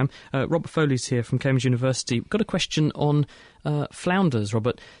programme, Robert Foley's here from Cambridge University. We've got a question on flounders,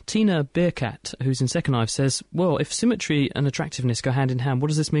 Robert. Tina Beercat, who's in Second Life, says, well, if symmetry and attractiveness go hand in hand, what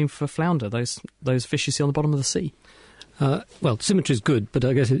does this mean for flounder, those fish you see on the bottom of the sea? Well, symmetry is good, but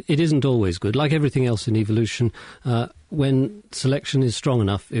I guess it isn't always good. Like everything else in evolution, when selection is strong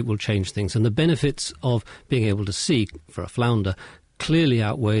enough, it will change things. And the benefits of being able to see for a flounder clearly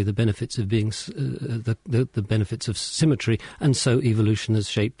outweigh the benefits of being the benefits of symmetry, and so evolution has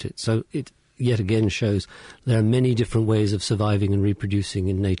shaped it. So it yet again shows there are many different ways of surviving and reproducing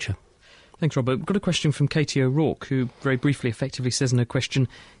in nature. Thanks, Robert. We've got a question from Katie O'Rourke, who very briefly, effectively says in her question,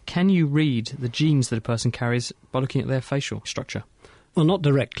 can you read the genes that a person carries by looking at their facial structure? Well, not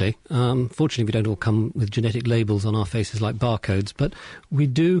directly. Fortunately, we don't all come with genetic labels on our faces like barcodes, but we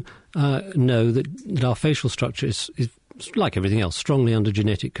do know that our facial structure is, like everything else, strongly under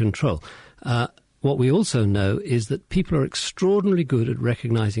genetic control. What we also know is that people are extraordinarily good at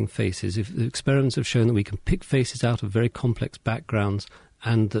recognising faces. If the experiments have shown that we can pick faces out of very complex backgrounds,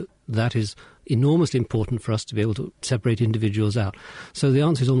 and that is enormously important for us to be able to separate individuals out. So the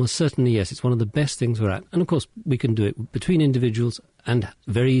answer is almost certainly yes. It's one of the best things we're at. And of course, we can do it between individuals and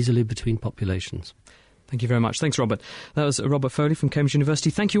very easily between populations. Thank you very much. Thanks, Robert. That was Robert Foley from Cambridge University.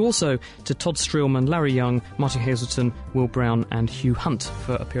 Thank you also to Todd Streelman, Larry Young, Martin Hazelton, Will Brown and Hugh Hunt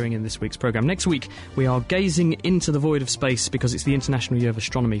for appearing in this week's programme. Next week, we are gazing into the void of space because it's the International Year of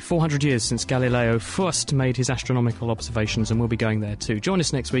Astronomy. 400 years since Galileo first made his astronomical observations, and we'll be going there too. Join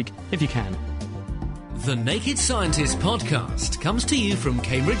us next week if you can. The Naked Scientist podcast comes to you from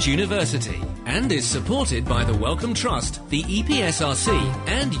Cambridge University and is supported by the Wellcome Trust, the EPSRC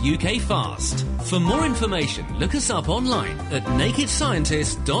and UK FAST. For more information, look us up online at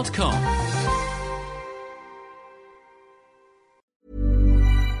nakedscientist.com.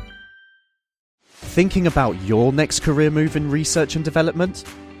 Thinking about your next career move in research and development?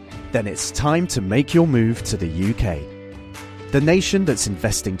 Then it's time to make your move to the UK. The nation that's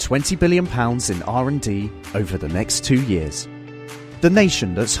investing £20 billion in R&D over the next 2 years. The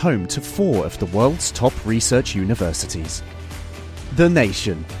nation that's home to 4 of the world's top research universities. The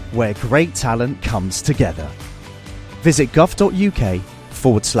nation where great talent comes together. Visit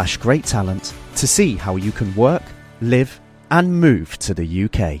gov.uk/great talent to see how you can work, live and move to the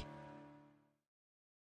UK.